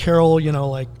see Carroll,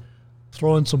 like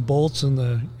throwing some bolts in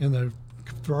the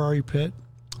Ferrari pit?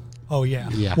 Oh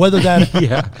yeah. Whether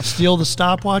that steal the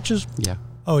stopwatches? Yeah.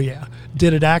 Oh yeah.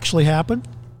 Did it actually happen?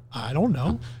 I don't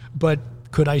know, but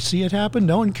could I see it happen?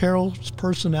 Knowing Carroll's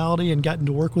personality and getting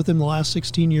to work with him the last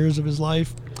 16 years of his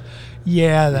life,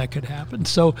 yeah, that could happen.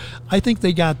 So I think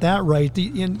they got that right.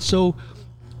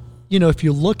 If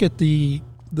you look at the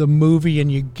movie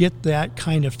and you get that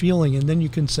kind of feeling, and then you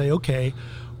can say, okay,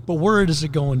 but where is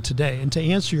it going today? And to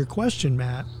answer your question,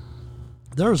 Matt,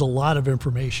 there's a lot of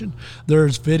information.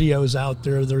 There's videos out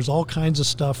there. There's all kinds of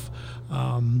stuff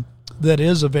that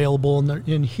is available. And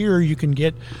in here you can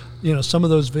get, some of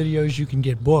those videos, you can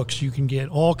get books, you can get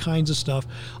all kinds of stuff.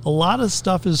 A lot of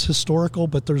stuff is historical,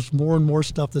 but there's more and more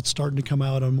stuff that's starting to come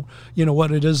out on, what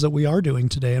it is that we are doing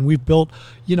today. And we've built,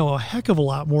 a heck of a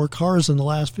lot more cars in the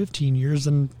last 15 years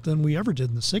than we ever did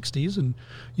in the 60s. And,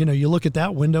 you look at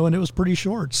that window and it was pretty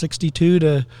short, 62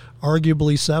 to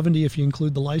arguably 70 if you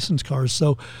include the licensed cars.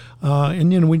 So,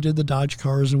 and we did the Dodge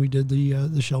cars and we did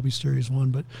the Shelby Series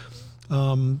 1, but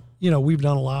we've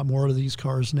done a lot more of these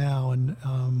cars now, and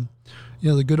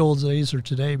the good old days are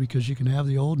today because you can have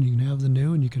the old and you can have the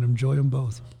new and you can enjoy them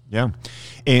both. Yeah.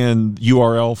 And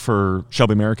URL for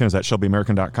Shelby American is at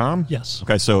shelbyamerican.com? Yes.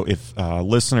 Okay, so if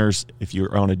listeners, if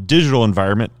you're on a digital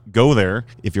environment, go there.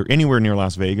 If you're anywhere near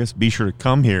Las Vegas, be sure to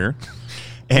come here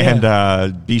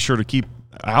and be sure to keep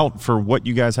out for what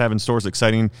you guys have in store. It's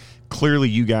exciting. Clearly,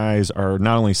 you guys are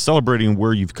not only celebrating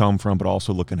where you've come from, but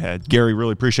also looking ahead. Gary,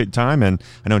 really appreciate the time, and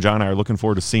I know John and I are looking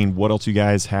forward to seeing what else you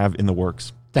guys have in the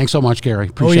works. Thanks so much, Gary.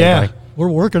 Appreciate it, buddy. We're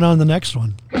working on the next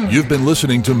one. You've been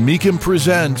listening to Mecum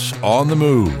Presents On the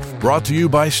Move, brought to you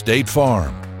by State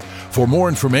Farm. For more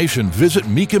information, visit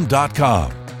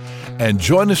Mecum.com. And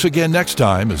join us again next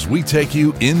time as we take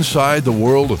you inside the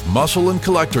world of muscle and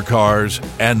collector cars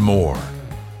and more.